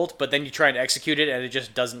 8-year-old, but then you try and execute it and it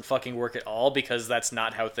just doesn't fucking work at all because that's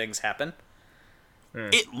not how things happen.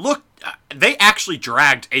 It looked... they actually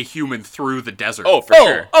dragged a human through the desert. Oh, for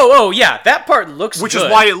sure. Yeah, that part looks Which good.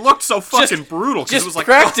 is why it looked so fucking Just- brutal. 'Cause Just it was like,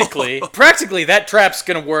 practically, that trap's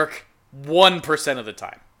gonna work 1% of the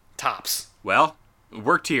time. Tops. Well, it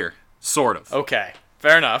worked here. Sort of. Okay,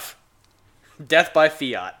 fair enough. Death by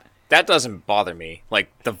fiat. That doesn't bother me. Like,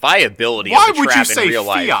 the viability Why of the would you trap say in real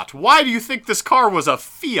life. Fiat? Why do you think this car was a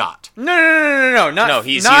Fiat? No, No,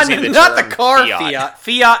 he's not using the not the term car fiat.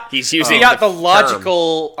 Fiat. He's using fiat, the the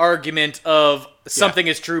logical argument of something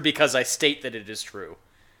Yeah. is true because I state that it is true.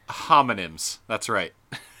 Homonyms. That's right.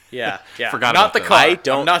 Yeah. Forgot not about the those. car. I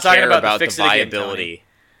don't I'm not talking care about about the the fix it again, viability. Tony.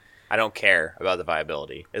 I don't care about the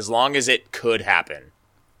viability. As long as it could happen.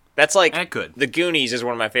 That's like... And it could. The Goonies is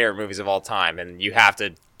one of my favorite movies of all time, and you have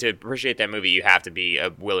to appreciate that movie, you have to be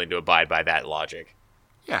willing to abide by that logic.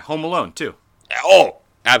 Yeah, Home Alone, too. Oh,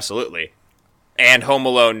 absolutely. And Home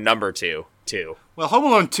Alone number 2, too. Well, Home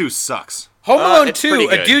Alone 2 sucks. Home Alone it's 2, pretty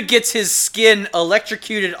a good. dude gets his skin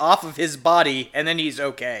electrocuted off of his body, and then he's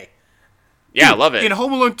okay. Yeah, I love it. In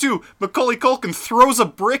Home Alone 2, Macaulay Culkin throws a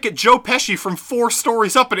brick at Joe Pesci from 4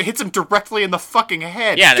 stories up, and it hits him directly in the fucking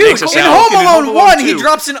head. Yeah, and it Dude, makes it in sound... Home in Alone Home 1, Alone he 2.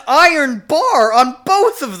 drops an iron bar on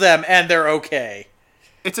both of them, and they're okay.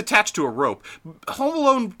 It's attached to a rope. Home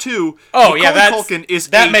Alone 2, Oh, yeah, Macaulay Culkin is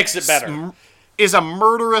that a makes it better. Is a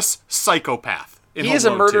murderous psychopath. In He Home is a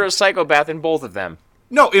Alone murderous 2. psychopath in both of them.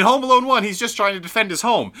 No, in Home Alone 1, he's just trying to defend his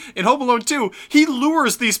home. In Home Alone 2, he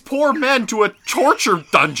lures these poor men to a torture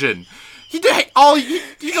dungeon. He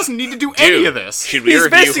doesn't need to do any Dude, of this. Should we He's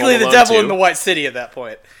review basically Home the Alone devil 2? in the White City at that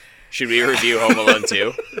point. Should we review Home Alone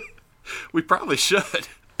 2? We probably should.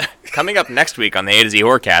 Coming up next week on the A to Z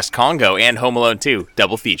Horrorcast, Congo and Home Alone 2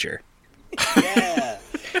 double feature. Yeah.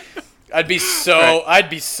 I'd be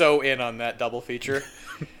so in on that double feature.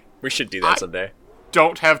 We should do that someday.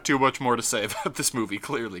 Don't have too much more to say about this movie,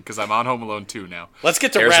 clearly, because I'm on Home Alone 2 now. Let's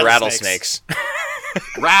get to There's rattlesnakes.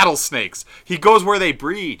 rattlesnakes. Rattlesnakes. He goes where they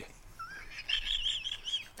breed.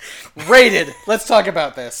 Rated. Let's talk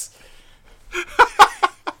about this.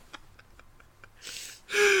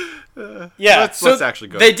 Yeah, Let's actually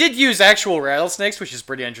go. They did use actual rattlesnakes, which is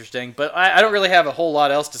pretty interesting, but I don't really have a whole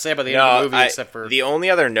lot else to say about the end of the movie except for... The only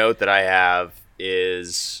other note that I have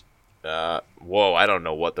is... whoa, I don't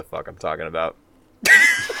know what the fuck I'm talking about.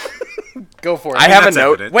 Go for it. I have a that's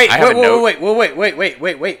note. evident. Wait, I have a note.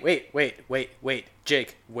 wait,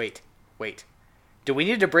 Jake, wait. Do we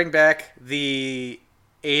need to bring back the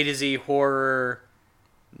A to Z horror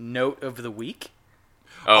note of the week?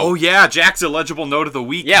 Oh, yeah, Jack's illegible note of the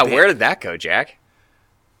week. Yeah, bit. where did that go, Jack?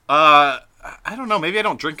 I don't know. Maybe I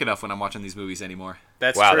don't drink enough when I'm watching these movies anymore.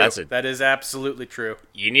 That's Wow, true. That is absolutely true.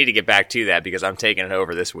 You need to get back to that because I'm taking it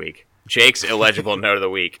over this week. Jake's illegible note of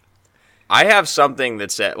the week. I have something that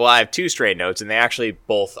said... Well, I have 2 straight notes, and they actually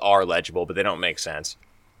both are legible, but they don't make sense.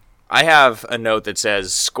 I have a note that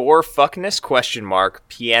says, score fuckness, ?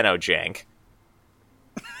 Piano jank.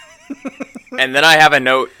 And then I have a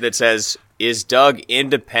note that says, "Is Doug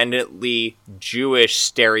independently Jewish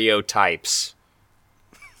stereotypes?"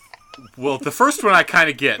 Well, the first one I kind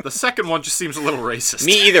of get. The second one just seems a little racist.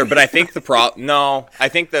 Me either, but I think I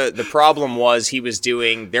think the problem was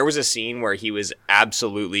there was a scene where he was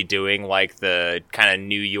absolutely doing like the kind of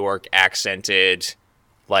New York accented,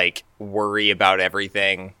 like worry about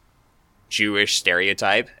everything Jewish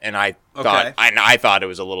stereotype, and I thought it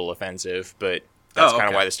was a little offensive, but that's kind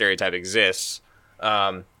of why the stereotype exists.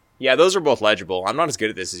 Yeah, those are both legible. I'm not as good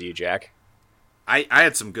at this as you, Jack. I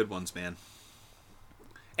had some good ones, man.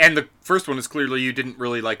 And the first one is clearly you didn't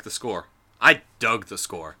really like the score. I dug the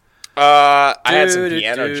score. I had some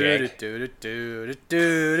piano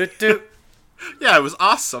jank. Yeah, it was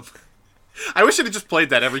awesome. I wish it had just played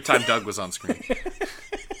that every time Doug was on screen.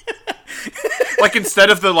 Like, instead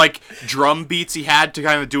of the, like, drum beats he had to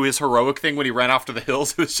kind of do his heroic thing when he ran off to the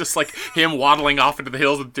hills, it was just, like, him waddling off into the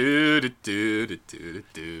hills with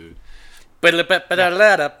do-do-do-do-do-do.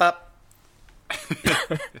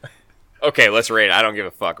 Okay, let's rate it. I don't give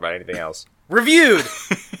a fuck about anything else. Reviewed.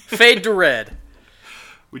 Fade to red.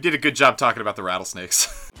 We did a good job talking about the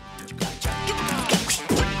rattlesnakes.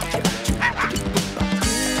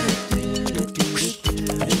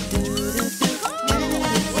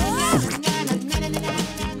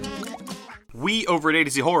 We over at A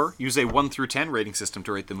to Z Horror use a 1 through 10 rating system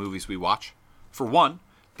to rate the movies we watch. For 1,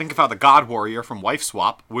 think of how the God Warrior from Wife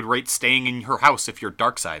Swap would rate staying in her house if you're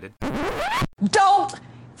dark-sided. Don't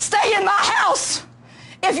stay in my house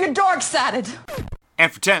if you're dark-sided.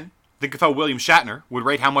 And for 10, think of how William Shatner would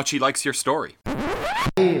rate how much he likes your story.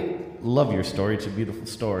 I love your story. It's a beautiful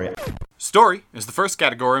story. Story is the first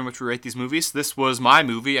category in which we rate these movies. This was my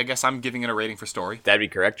movie. I guess I'm giving it a rating for story. That'd be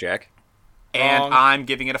correct, Jack. And I'm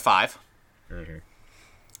giving it a 5. Mm-hmm.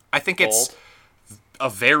 I think it's a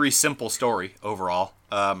very simple story overall.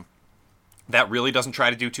 That really doesn't try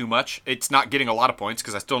to do too much. It's not getting a lot of points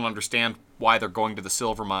because I still don't understand why they're going to the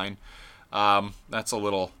silver mine. That's a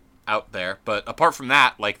little out there. But apart from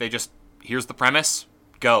that, like, they just, here's the premise,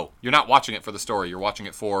 go. You're not watching it for the story. You're watching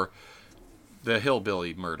it for the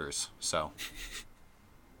hillbilly murders. So,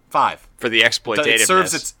 5. For the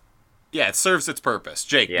exploitativeness. It serves its purpose.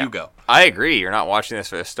 Jake, you go. I agree. You're not watching this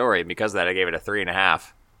for the story. Because of that, I gave it a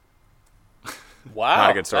 3.5. Wow. Not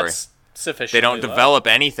a good story. That's sufficient. They don't develop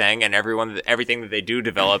anything, and everything that they do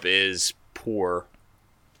develop is poor.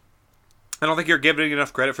 I don't think you're giving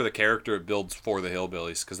enough credit for the character it builds for the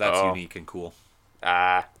hillbillies, because that's unique and cool.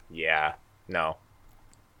 Yeah. No.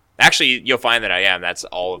 Actually, you'll find that I am. That's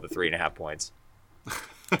all of the 3.5 points.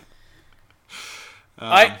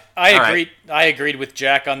 I agreed. Right. I agreed with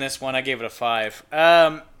Jack on this one. I gave it a 5.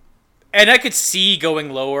 And I could see going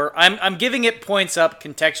lower. I'm giving it points up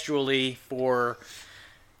contextually for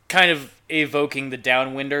kind of evoking the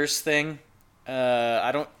Downwinders thing.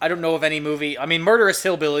 I don't know of any movie. I mean, Murderous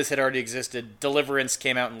Hillbillies had already existed. Deliverance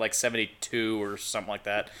came out in like 1972 or something like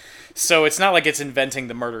that. So it's not like it's inventing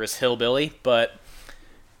the Murderous Hillbilly, but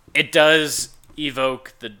it does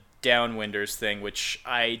evoke the Downwinders thing, which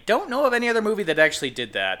I don't know of any other movie that actually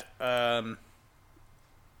did that.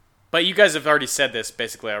 But you guys have already said this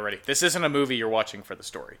basically already. This isn't a movie you're watching for the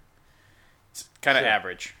story. It's kind of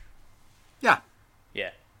average. Yeah.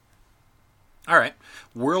 Yeah. All right.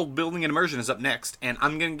 World building and immersion is up next, and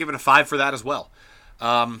I'm going to give it a 5 for that as well.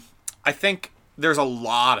 I think there's a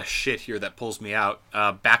lot of shit here that pulls me out.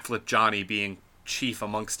 Backflip Johnny being chief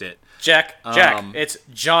amongst it. Jack, it's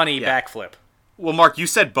Johnny Backflip. Well, Mark, you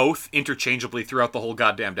said both interchangeably throughout the whole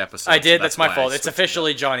goddamned episode. I did. So that's my fault. It's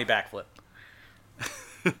officially Johnny Backflip.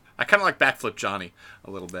 I kind of like Backflip Johnny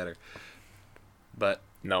a little better. But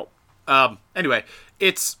no. Anyway,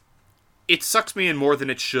 it sucks me in more than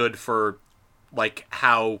it should for like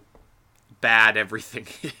how bad everything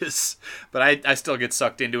is. But I still get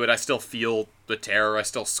sucked into it. I still feel the terror. I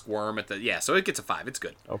still squirm at so it gets a 5. It's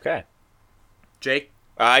good. Okay. Jake?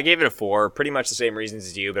 I gave it a 4. Pretty much the same reasons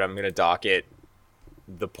as you, but I'm going to dock it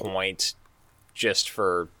the point just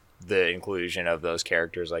for the inclusion of those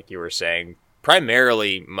characters, like you were saying.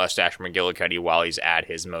 Primarily Mustache McGillicuddy while he's at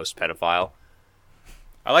his most pedophile.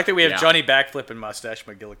 I like that we have Johnny Backflip and Mustache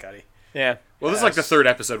McGillicuddy. Yeah. Well, this is like the 3rd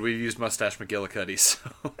episode we've used Mustache McGillicuddy, so...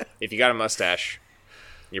 If you got a mustache,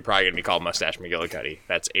 you're probably going to be called Mustache McGillicuddy.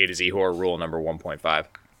 That's A to Z Horror rule number 1.5.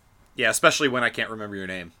 Yeah, especially when I can't remember your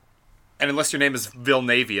name. And unless your name is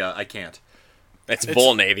Vilnavia, I can't. It's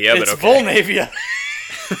Volnavia, but okay. Volnavia.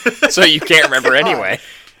 So you can't remember anyway.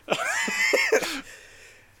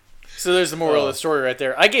 So there's the moral of the story right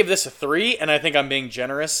there. I gave this a 3, and I think I'm being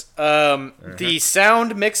generous. The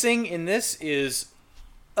sound mixing in this is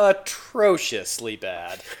atrociously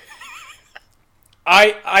bad.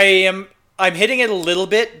 I'm hitting it a little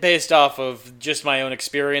bit based off of just my own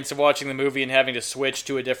experience of watching the movie and having to switch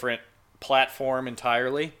to a different platform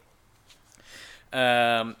entirely.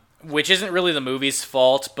 Which isn't really the movie's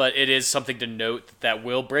fault, but it is something to note that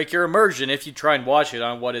will break your immersion if you try and watch it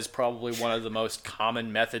on what is probably one of the most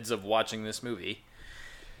common methods of watching this movie.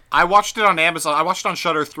 I watched it on Amazon. I watched it on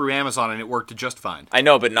Shudder through Amazon, and it worked just fine. I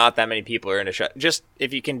know, but not that many people are into Shudder. Just,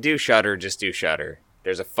 if you can do Shudder, just do Shudder.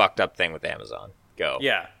 There's a fucked up thing with Amazon. Go.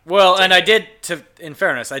 Yeah. Well, and I did, in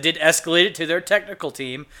fairness, I did escalate it to their technical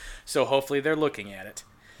team, so hopefully they're looking at it.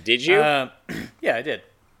 Did you? Yeah, I did.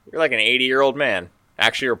 You're like an 80-year-old man.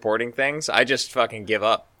 Actually reporting things, I just fucking give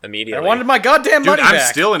up immediately. I wanted my goddamn money I'm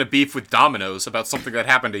back. still in a beef with Domino's about something that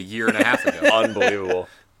happened a year and a half ago. Unbelievable.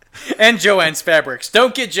 And Joann's Fabrics.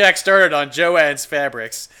 Don't get Jack started on Joann's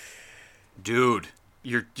Fabrics. Dude,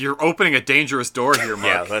 you're opening a dangerous door here,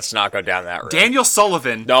 Mark. Yeah, let's not go down that road. Daniel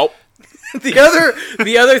Sullivan. Nope. The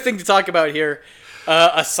other thing to talk about here,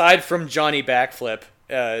 aside from Johnny Backflip,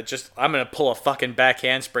 I'm gonna pull a fucking back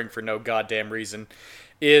handspring for no goddamn reason.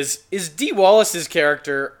 Is Dee Wallace's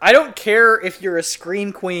character? I don't care if you're a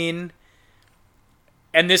scream queen,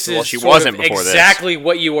 and this is she wasn't before exactly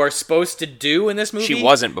what you are supposed to do in this movie. She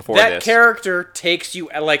wasn't before that this. That character takes you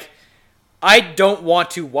like. I don't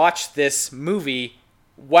want to watch this movie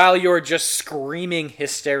while you're just screaming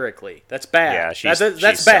hysterically. That's bad. Yeah,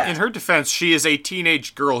 that's bad. In her defense, she is a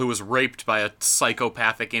teenage girl who was raped by a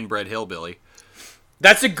psychopathic inbred hillbilly.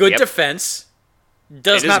 That's a good defense.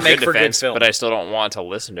 Does not make for good film. But I still don't want to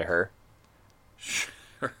listen to her.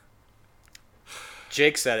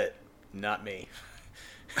 Jake said it, not me.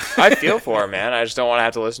 I feel for her, man. I just don't want to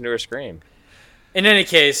have to listen to her scream. In any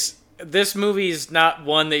case, this movie is not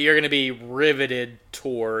one that you're going to be riveted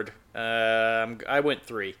toward. I went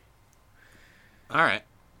 3. All right.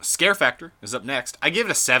 Scare Factor is up next. I gave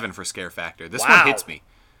it a 7 for Scare Factor. This Wow. one hits me.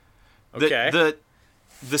 Okay.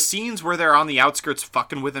 The scenes where they're on the outskirts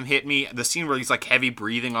fucking with him hit me. The scene where he's like heavy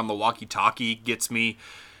breathing on the walkie-talkie gets me.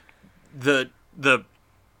 The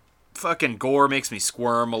fucking gore makes me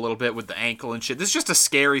squirm a little bit with the ankle and shit. This is just a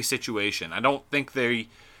scary situation. I don't think they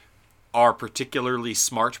are particularly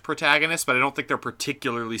smart protagonists, but I don't think they're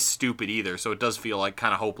particularly stupid either. So it does feel like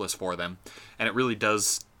kind of hopeless for them. And it really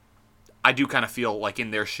does. I do kind of feel like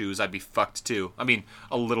in their shoes I'd be fucked too. I mean,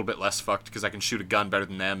 a little bit less fucked because I can shoot a gun better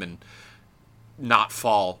than them and not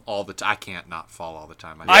fall all the time. I can't not fall all the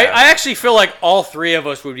time. I actually feel like all 3 of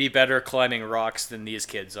us would be better climbing rocks than these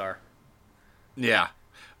kids are. Yeah.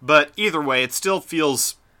 But either way, it still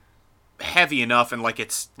feels heavy enough and like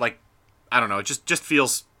it's like, I don't know, it just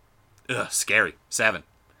feels scary. 7.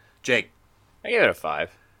 Jake. I give it a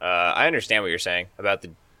 5. I understand what you're saying about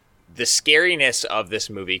the scariness of this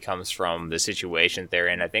movie comes from the situation they're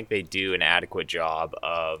in. I think they do an adequate job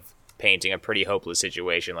of painting a pretty hopeless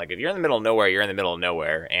situation. Like, if you're in the middle of nowhere, you're in the middle of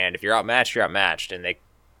nowhere. And if you're outmatched, you're outmatched. And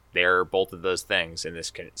they're both of those things in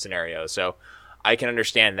this scenario. So I can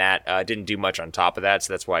understand that. Didn't do much on top of that,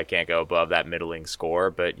 so that's why I can't go above that middling score.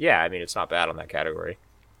 But yeah, I mean, it's not bad on that category.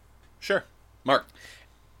 Sure. Mark.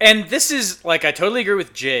 And this is, like, I totally agree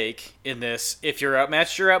with Jake in this. If you're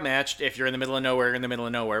outmatched, you're outmatched. If you're in the middle of nowhere, you're in the middle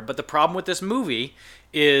of nowhere. But the problem with this movie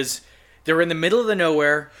is they're in the middle of the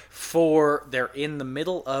nowhere for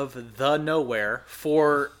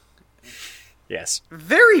Yes.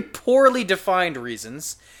 very poorly defined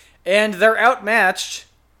reasons. And they're outmatched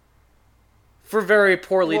for very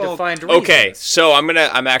poorly defined reasons. Okay, so I'm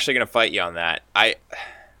actually gonna fight you on that.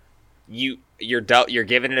 You're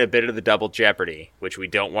giving it a bit of the double jeopardy, which we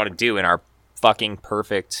don't want to do in our fucking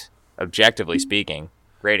perfect, objectively speaking,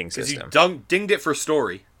 rating system. Because you dinged it for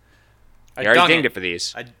story. You already dinged it for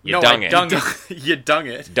these. You dung it. You dung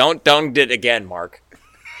it. Don't dunged it again, Mark.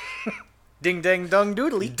 Ding dang dung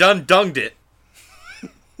doodly. Dunged it.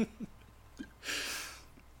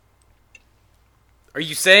 Are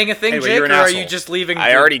you saying a thing, Anyway, Jake, you're an or are asshole. you just leaving?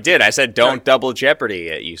 I already did. I said don't double jeopardy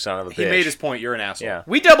it, you son of a bitch. He made his point. You're an asshole. Yeah.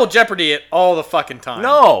 We double jeopardy it all the fucking time.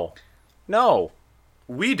 No.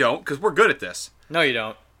 We don't, because we're good at this. No, you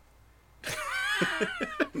don't.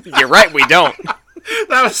 You're right, we don't.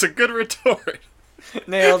 That was a good retort.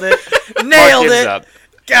 Nailed it. Mark Nailed gives it. up.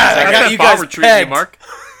 God, I got you guys treating you, pegged. Mark.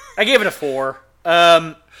 I gave it a 4.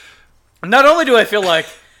 Not only do I feel like,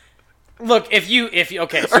 look, if you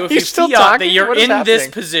okay, so if you you still feel out that talking? you're What is in this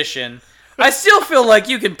happening? position, I still feel like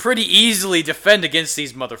you can pretty easily defend against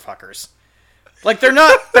these motherfuckers. Like they're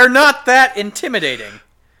not that intimidating.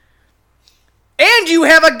 And you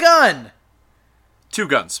have a gun. 2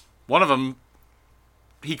 guns. One of them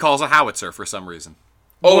he calls a howitzer for some reason.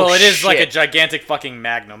 Oh, well, it is like a shit. gigantic fucking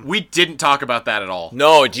magnum. We didn't talk about that at all.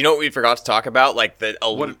 No, do you know what we forgot to talk about? Like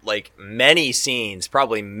What? like many scenes,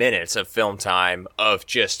 probably minutes of film time of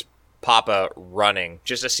just Papa running.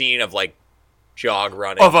 Just a scene of like jog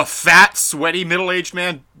running. Of a fat, sweaty, middle-aged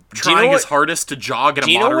man trying his what- hardest to jog at a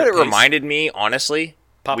Do you know moderate what it pace. reminded me? Honestly,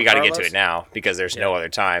 Papa we got to get to Carlos? it now because there's no other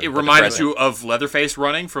time. It but the reminded present. you of Leatherface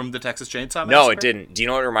running from the Texas Chainsaw Massacre? No, it didn't. Do you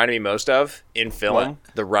know what it reminded me most of in film? What?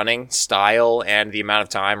 The running style and the amount of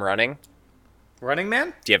time running. Running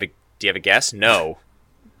Man? Do you have a guess? No.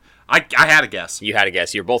 I had a guess. You had a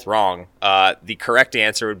guess. You're both wrong. The correct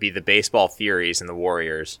answer would be the Baseball Furies and the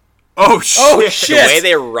Warriors. Oh, shit. Oh, The shit! way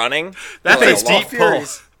they're running. That's like, a deep pull.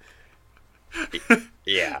 Furies.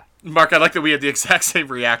 Yeah. Mark, I like that we had the exact same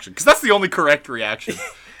reaction, because that's the only correct reaction.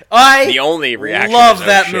 I The only reaction love is, oh,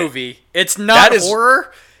 that shit. movie. It's not That is-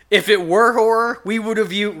 horror. If it were horror, we would have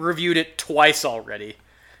reviewed it twice already.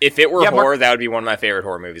 If it were Yeah, Mark- horror, that would be one of my favorite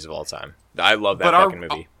horror movies of all time. I love that But our- fucking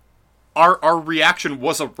movie. Our reaction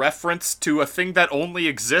was a reference to a thing that only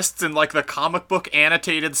exists in, like, the comic book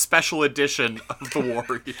annotated special edition of The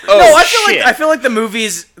Warriors. Oh, No, shit. I feel like the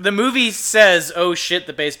movie says, "Oh shit,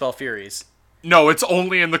 the Baseball Furies." No, it's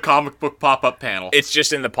only in the comic book pop-up panel. It's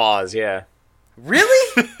just in the pause, yeah.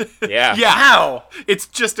 Really? Yeah. yeah, How? it's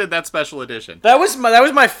just in that special edition. That was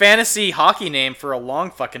my fantasy hockey name for a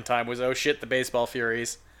long fucking time. Was "Oh shit, the Baseball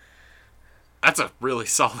Furies." That's a really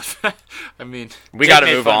solid. I mean, We Jake got to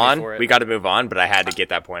made move fun of me on. for it. We got to move on, but I had to get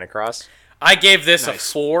that point across. I gave this Nice.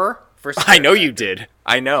 a 4 for. I know you did.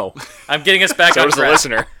 I know. I'm getting us back So on does the track.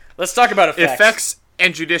 listener. Let's talk about effects. effects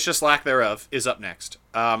and judicious lack thereof is up next.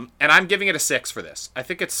 And I'm giving it a 6 for this. I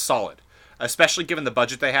think it's solid, especially given the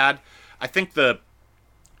budget they had. I think the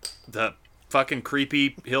fucking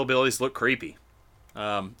creepy hillbillies look creepy.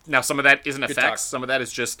 Now, some of that isn't talk. effects. Some of that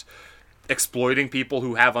is just exploiting people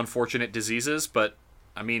who have unfortunate diseases. But,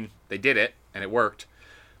 I mean, they did it, and it worked.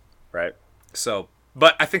 Right. So,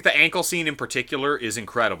 but I think the ankle scene in particular is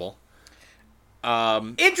incredible.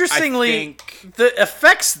 Interestingly, I think- the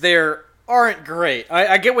effects there aren't great.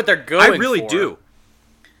 I get what they're going I really for. do.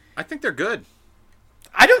 I think they're good.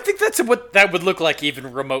 I don't think that's what that would look like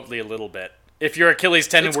even remotely a little bit. If your Achilles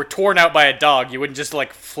tendon were torn out by a dog, you wouldn't just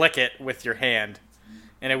like flick it with your hand,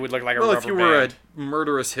 and it would look like a Well, rubber if you were band. a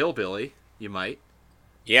murderous hillbilly, you might.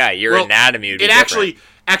 Yeah, your Well, anatomy would be It different.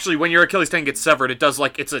 actually, when your Achilles tendon gets severed, it does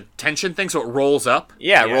like it's a tension thing, so it rolls up.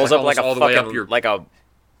 Yeah, it rolls up like almost a all the way fucking up your.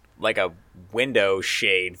 like a window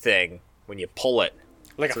shade thing when you pull it.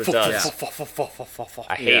 like a That's what it does.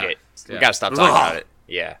 I hate Yeah. it. We Yeah. gotta stop talking Ugh. about it.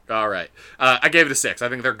 Yeah, All right, I gave it a 6. I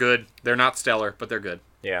think they're good. They're not stellar, but they're good.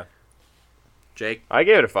 yeah. Jake, I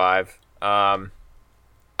gave it a 5.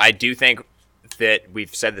 I do think that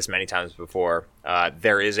we've said this many times before.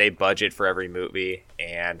 There is a budget for every movie,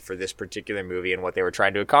 and for this particular movie and what they were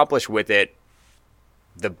trying to accomplish with it,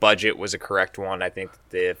 the budget was a correct one. I think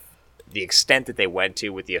the extent that they went to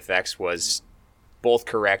with the effects was both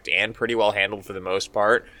correct and pretty well handled for the most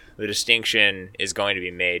part. The distinction is going to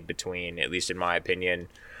be made between, at least in my opinion,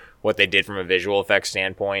 what they did from a visual effects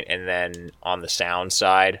standpoint, and then on the sound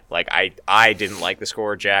side. Like, I didn't like the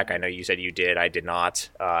score, Jack. I know you said you did. I did not.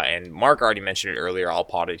 And Mark already mentioned it earlier. I'll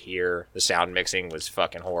pot it here. The sound mixing was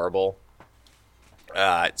fucking horrible.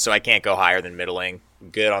 So I can't go higher than middling.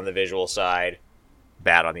 Good on the visual side,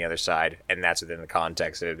 bad on the other side, and that's within the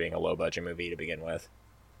context of it being a low-budget movie to begin with.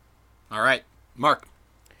 all right, Mark.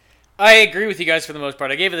 I agree with you guys for the most part.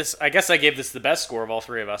 I gave this the best score of all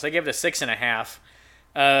three of us. I gave it a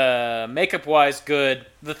 6.5. Makeup wise, good.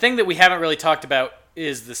 The thing that we haven't really talked about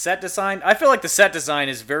is the set design. I feel like the set design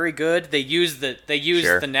is very good. They use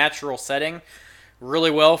Sure. the natural setting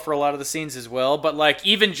really well for a lot of the scenes as well. But like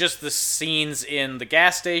even just the scenes in the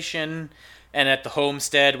gas station and at the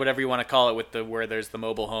homestead, whatever you want to call it, with where there's the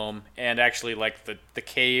mobile home, and actually like the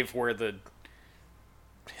cave where the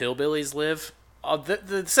hillbillies live.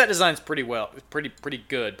 The set design's pretty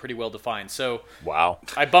good, pretty well defined. So Wow.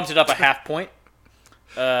 I bumped it up a half point.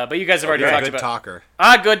 But you guys have already You're a talked good about talker.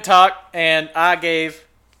 good talk, and I gave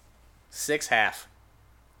 6.5.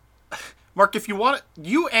 Mark, if you want,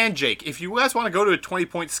 you and Jake, if you guys want to go to a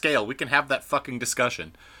 20-point scale, we can have that fucking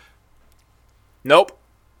discussion. Nope.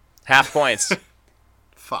 Half points.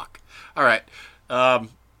 Fuck. All right.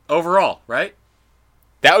 Overall, right?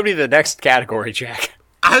 That would be the next category, Jack.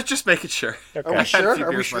 I was just making sure. Are we I had a sure? few Are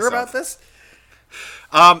we beers sure myself. about this?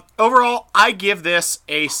 Overall, I give this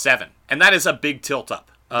a 7, and that is a big tilt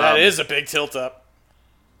up. That is a big tilt up.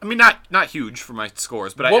 I mean, not huge for my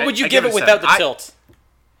scores, but What would you give it a without 7. the tilt?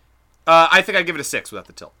 I think I'd give it a 6 without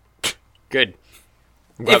the tilt. Good.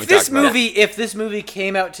 I'm glad we If this talked about it. movie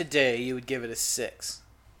came out today, you would give it a 6.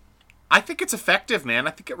 I think it's effective, man.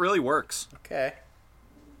 I think it really works. Okay.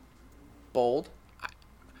 Bold.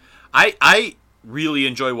 I really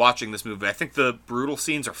enjoy watching this movie. I think the brutal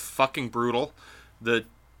scenes are fucking brutal. The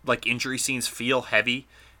injury scenes feel heavy.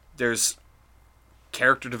 There's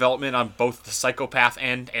character development on both the psychopath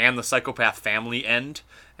end and the psychopath family end,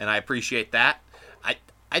 and I appreciate that.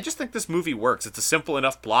 I just think this movie works. It's a simple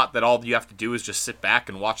enough plot that all you have to do is just sit back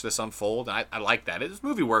and watch this unfold. I like that. This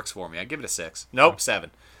movie works for me. I give it a 6. Nope,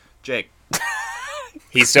 7. Jake.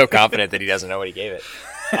 He's so confident that he doesn't know what he gave it.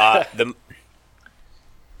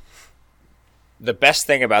 The best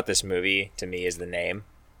thing about this movie to me is the name.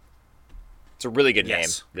 It's a really good name.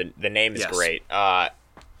 The name is great.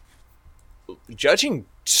 Judging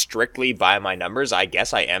strictly by my numbers, I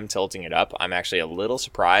guess I am tilting it up. I'm actually a little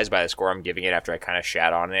surprised by the score I'm giving it after I kind of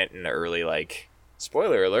shat on it in the early,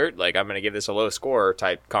 spoiler alert, I'm going to give this a low score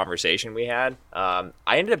type conversation we had. I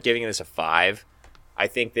ended up giving this a 5. I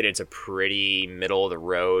think that it's a pretty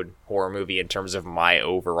middle-of-the-road horror movie in terms of my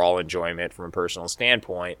overall enjoyment from a personal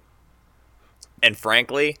standpoint. And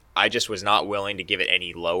frankly, I just was not willing to give it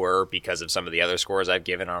any lower because of some of the other scores I've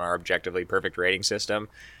given on our objectively perfect rating system.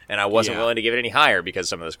 And I wasn't willing to give it any higher because of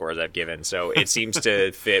some of the scores I've given. So it seems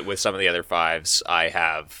to fit with some of the other 5s I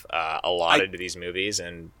have allotted to these movies,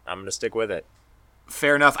 and I'm going to stick with it.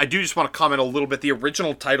 Fair enough. I do just want to comment a little bit. The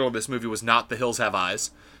original title of this movie was not The Hills Have Eyes.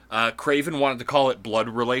 Craven wanted to call it Blood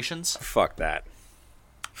Relations. Fuck that.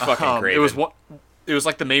 Fucking Craven. It was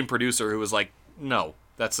like the main producer who was like, no.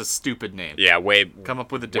 That's a stupid name. Yeah, come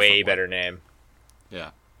up with a different way one. better name.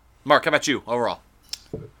 Yeah. Mark, how about you overall?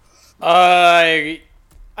 I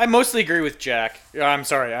mostly agree with Jack. I'm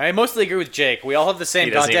sorry. I mostly agree with Jake. We all have the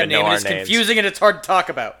same goddamn name, and it's confusing and it's hard to talk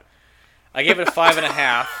about. I gave it a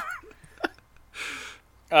 5.5.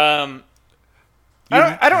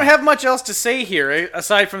 I don't have much else to say here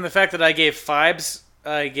aside from the fact that I gave Fibes.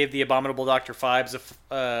 I gave the Abominable Dr. Fibes a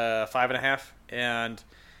 5.5, and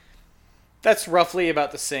that's roughly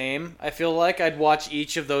about the same. I feel like I'd watch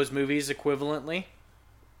each of those movies equivalently.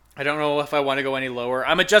 I don't know if I want to go any lower.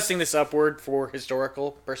 I'm adjusting this upward for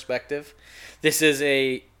historical perspective. This is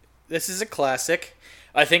a classic.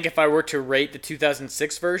 I think if I were to rate the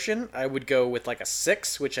 2006 version, I would go with a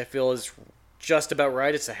 6, which I feel is just about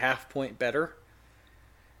right. It's a half point better.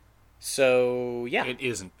 So, yeah. It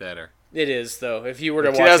isn't better. It is, though. If you were to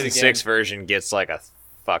watch it again. The 2006 version gets a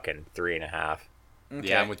fucking 3.5. Okay.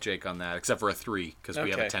 Yeah, I'm with Jake on that, except for a 3, because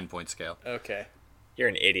we have a 10-point scale. Okay. You're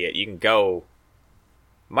an idiot. You can go...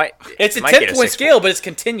 It's a 10-point scale, but it's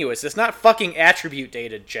continuous. It's not fucking attribute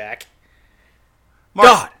dated, Jack. Mark,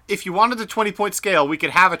 God. If you wanted a 20-point scale, we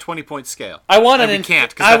could have a 20-point scale. I want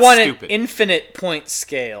an infinite point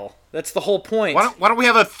scale. That's the whole point. Why don't we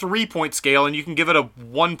have a 3-point scale, and you can give it a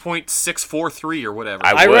 1.643 or whatever?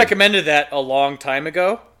 I recommended that a long time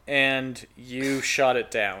ago, and you shot it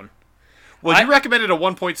down. Well, you recommended a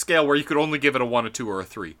 1-point scale where you could only give it a 1, a 2, or a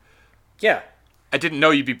 3. Yeah. I didn't know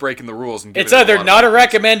you'd be breaking the rules and giving it's either not a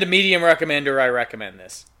recommend, a medium recommend, or I recommend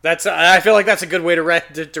this. I feel like that's a good way to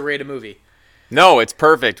rate a movie. No, it's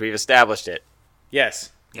perfect. We've established it.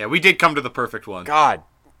 Yes. Yeah, we did come to the perfect one. God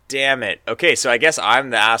damn it. Okay, so I guess I'm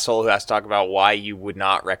the asshole who has to talk about why you would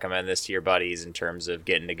not recommend this to your buddies in terms of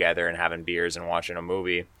getting together and having beers and watching a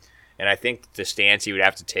movie. And I think the stance you would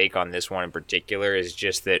have to take on this one in particular is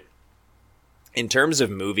just that in terms of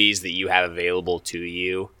movies that you have available to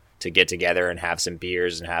you to get together and have some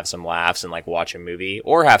beers and have some laughs and watch a movie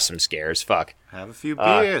or have some scares, fuck. Have a few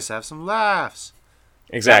beers, have some laughs.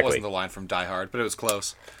 Exactly. That wasn't the line from Die Hard, but it was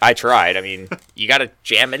close. I tried. I mean, you got to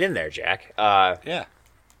jam it in there, Jack. Yeah.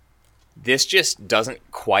 This just doesn't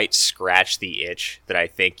quite scratch the itch that I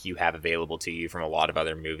think you have available to you from a lot of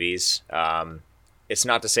other movies. It's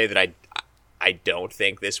not to say that I don't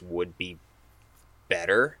think this would be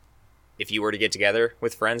better if you were to get together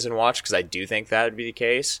with friends and watch, because I do think that would be the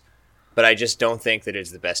case. But I just don't think that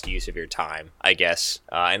it's the best use of your time, I guess.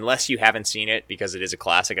 Unless you haven't seen it, because it is a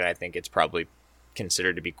classic, and I think it's probably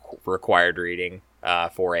considered to be required reading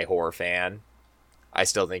for a horror fan. I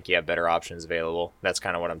still think you have better options available. That's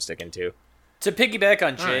kind of what I'm sticking to. To piggyback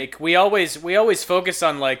on Jake, we always focus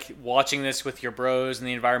on watching this with your bros and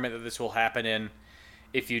the environment that this will happen in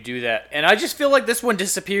if you do that. And I just feel like this one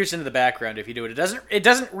disappears into the background if you do it. It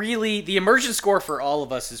doesn't really, the immersion score for all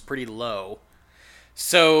of us is pretty low.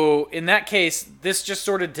 So in that case, this just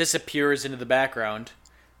sort of disappears into the background.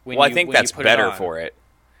 I think that's better for it.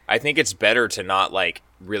 I think it's better to not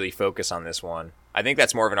really focus on this one. I think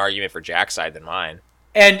that's more of an argument for Jack's side than mine.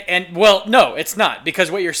 And well, no, it's not,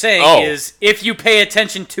 because what you're saying is if you pay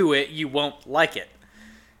attention to it, you won't like it.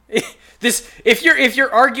 If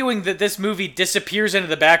you're arguing that this movie disappears into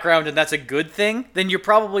the background and that's a good thing, then you're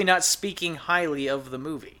probably not speaking highly of the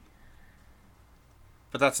movie.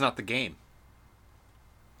 But that's not the game.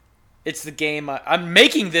 It's the game. I'm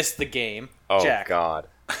making this the game. Oh, Jack. God.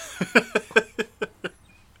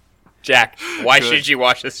 Jack, why Good. should you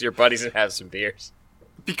watch this with your buddies and have some beers?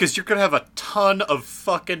 Because you're going to have a ton of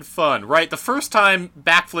fucking fun, right? The first time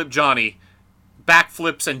Backflip Johnny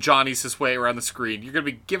backflips and Johnny's his way around the screen, you're going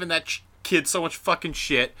to be giving that kid so much fucking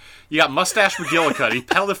shit. You got Mustache McGillicuddy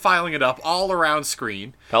pellet-filing it up all around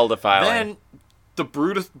screen. Peldofiling. Then the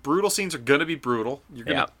brutal scenes are going to be brutal. You're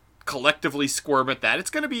going to collectively squirm at that. It's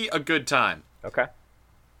going to be a good time. Okay.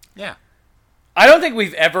 Yeah. I don't think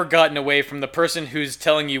we've ever gotten away from the person who's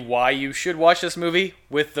telling you why you should watch this movie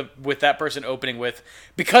with that person opening with,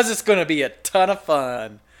 because it's going to be a ton of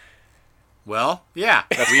fun. Well, yeah.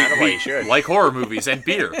 That's kind of why you should. Like horror movies and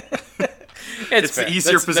beer. It's fair. the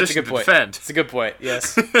easier That's a position good to point. defend. It's a good point.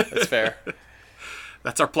 Yes, that's fair.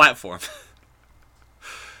 That's our platform.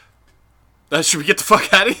 Should we get the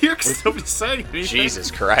fuck out of here? Because nobody's saying anything.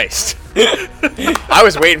 Jesus Christ. I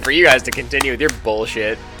was waiting for you guys to continue with your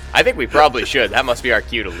bullshit. I think we probably should. That must be our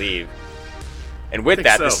cue to leave. And with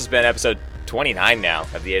that, this has been episode 29 now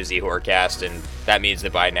of the A to Z Horrorcast, and that means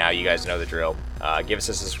that by now you guys know the drill. Give us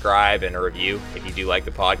a subscribe and a review if you do like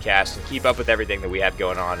the podcast, and keep up with everything that we have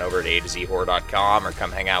going on over at A2ZHorror.com, or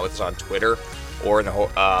come hang out with us on Twitter or in the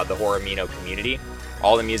Horrormino community.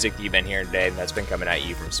 All the music that you've been hearing today, that's been coming at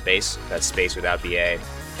you from space. That's space without the A.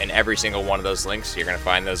 And every single one of those links, you're going to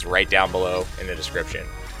find those right down below in the description.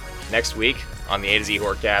 Next week on the A to Z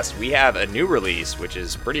Horrorcast, we have a new release, which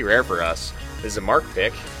is pretty rare for us. This is a Mark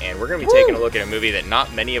pick, and we're going to be taking a look at a movie that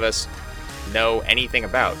not many of us know anything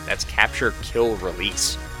about. That's Capture, Kill, Release.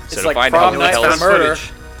 So It's to like find Prom out Night what the hell for is Murder.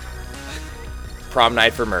 Prom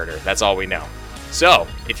Night for Murder. That's all we know. So,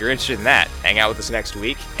 if you're interested in that, hang out with us next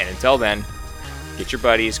week, and until then, get your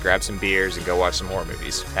buddies, grab some beers, and go watch some horror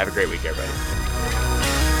movies. Have a great week, everybody.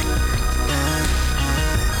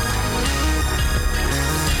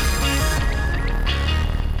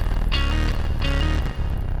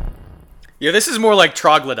 Yeah, this is more like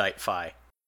troglodyte-fi.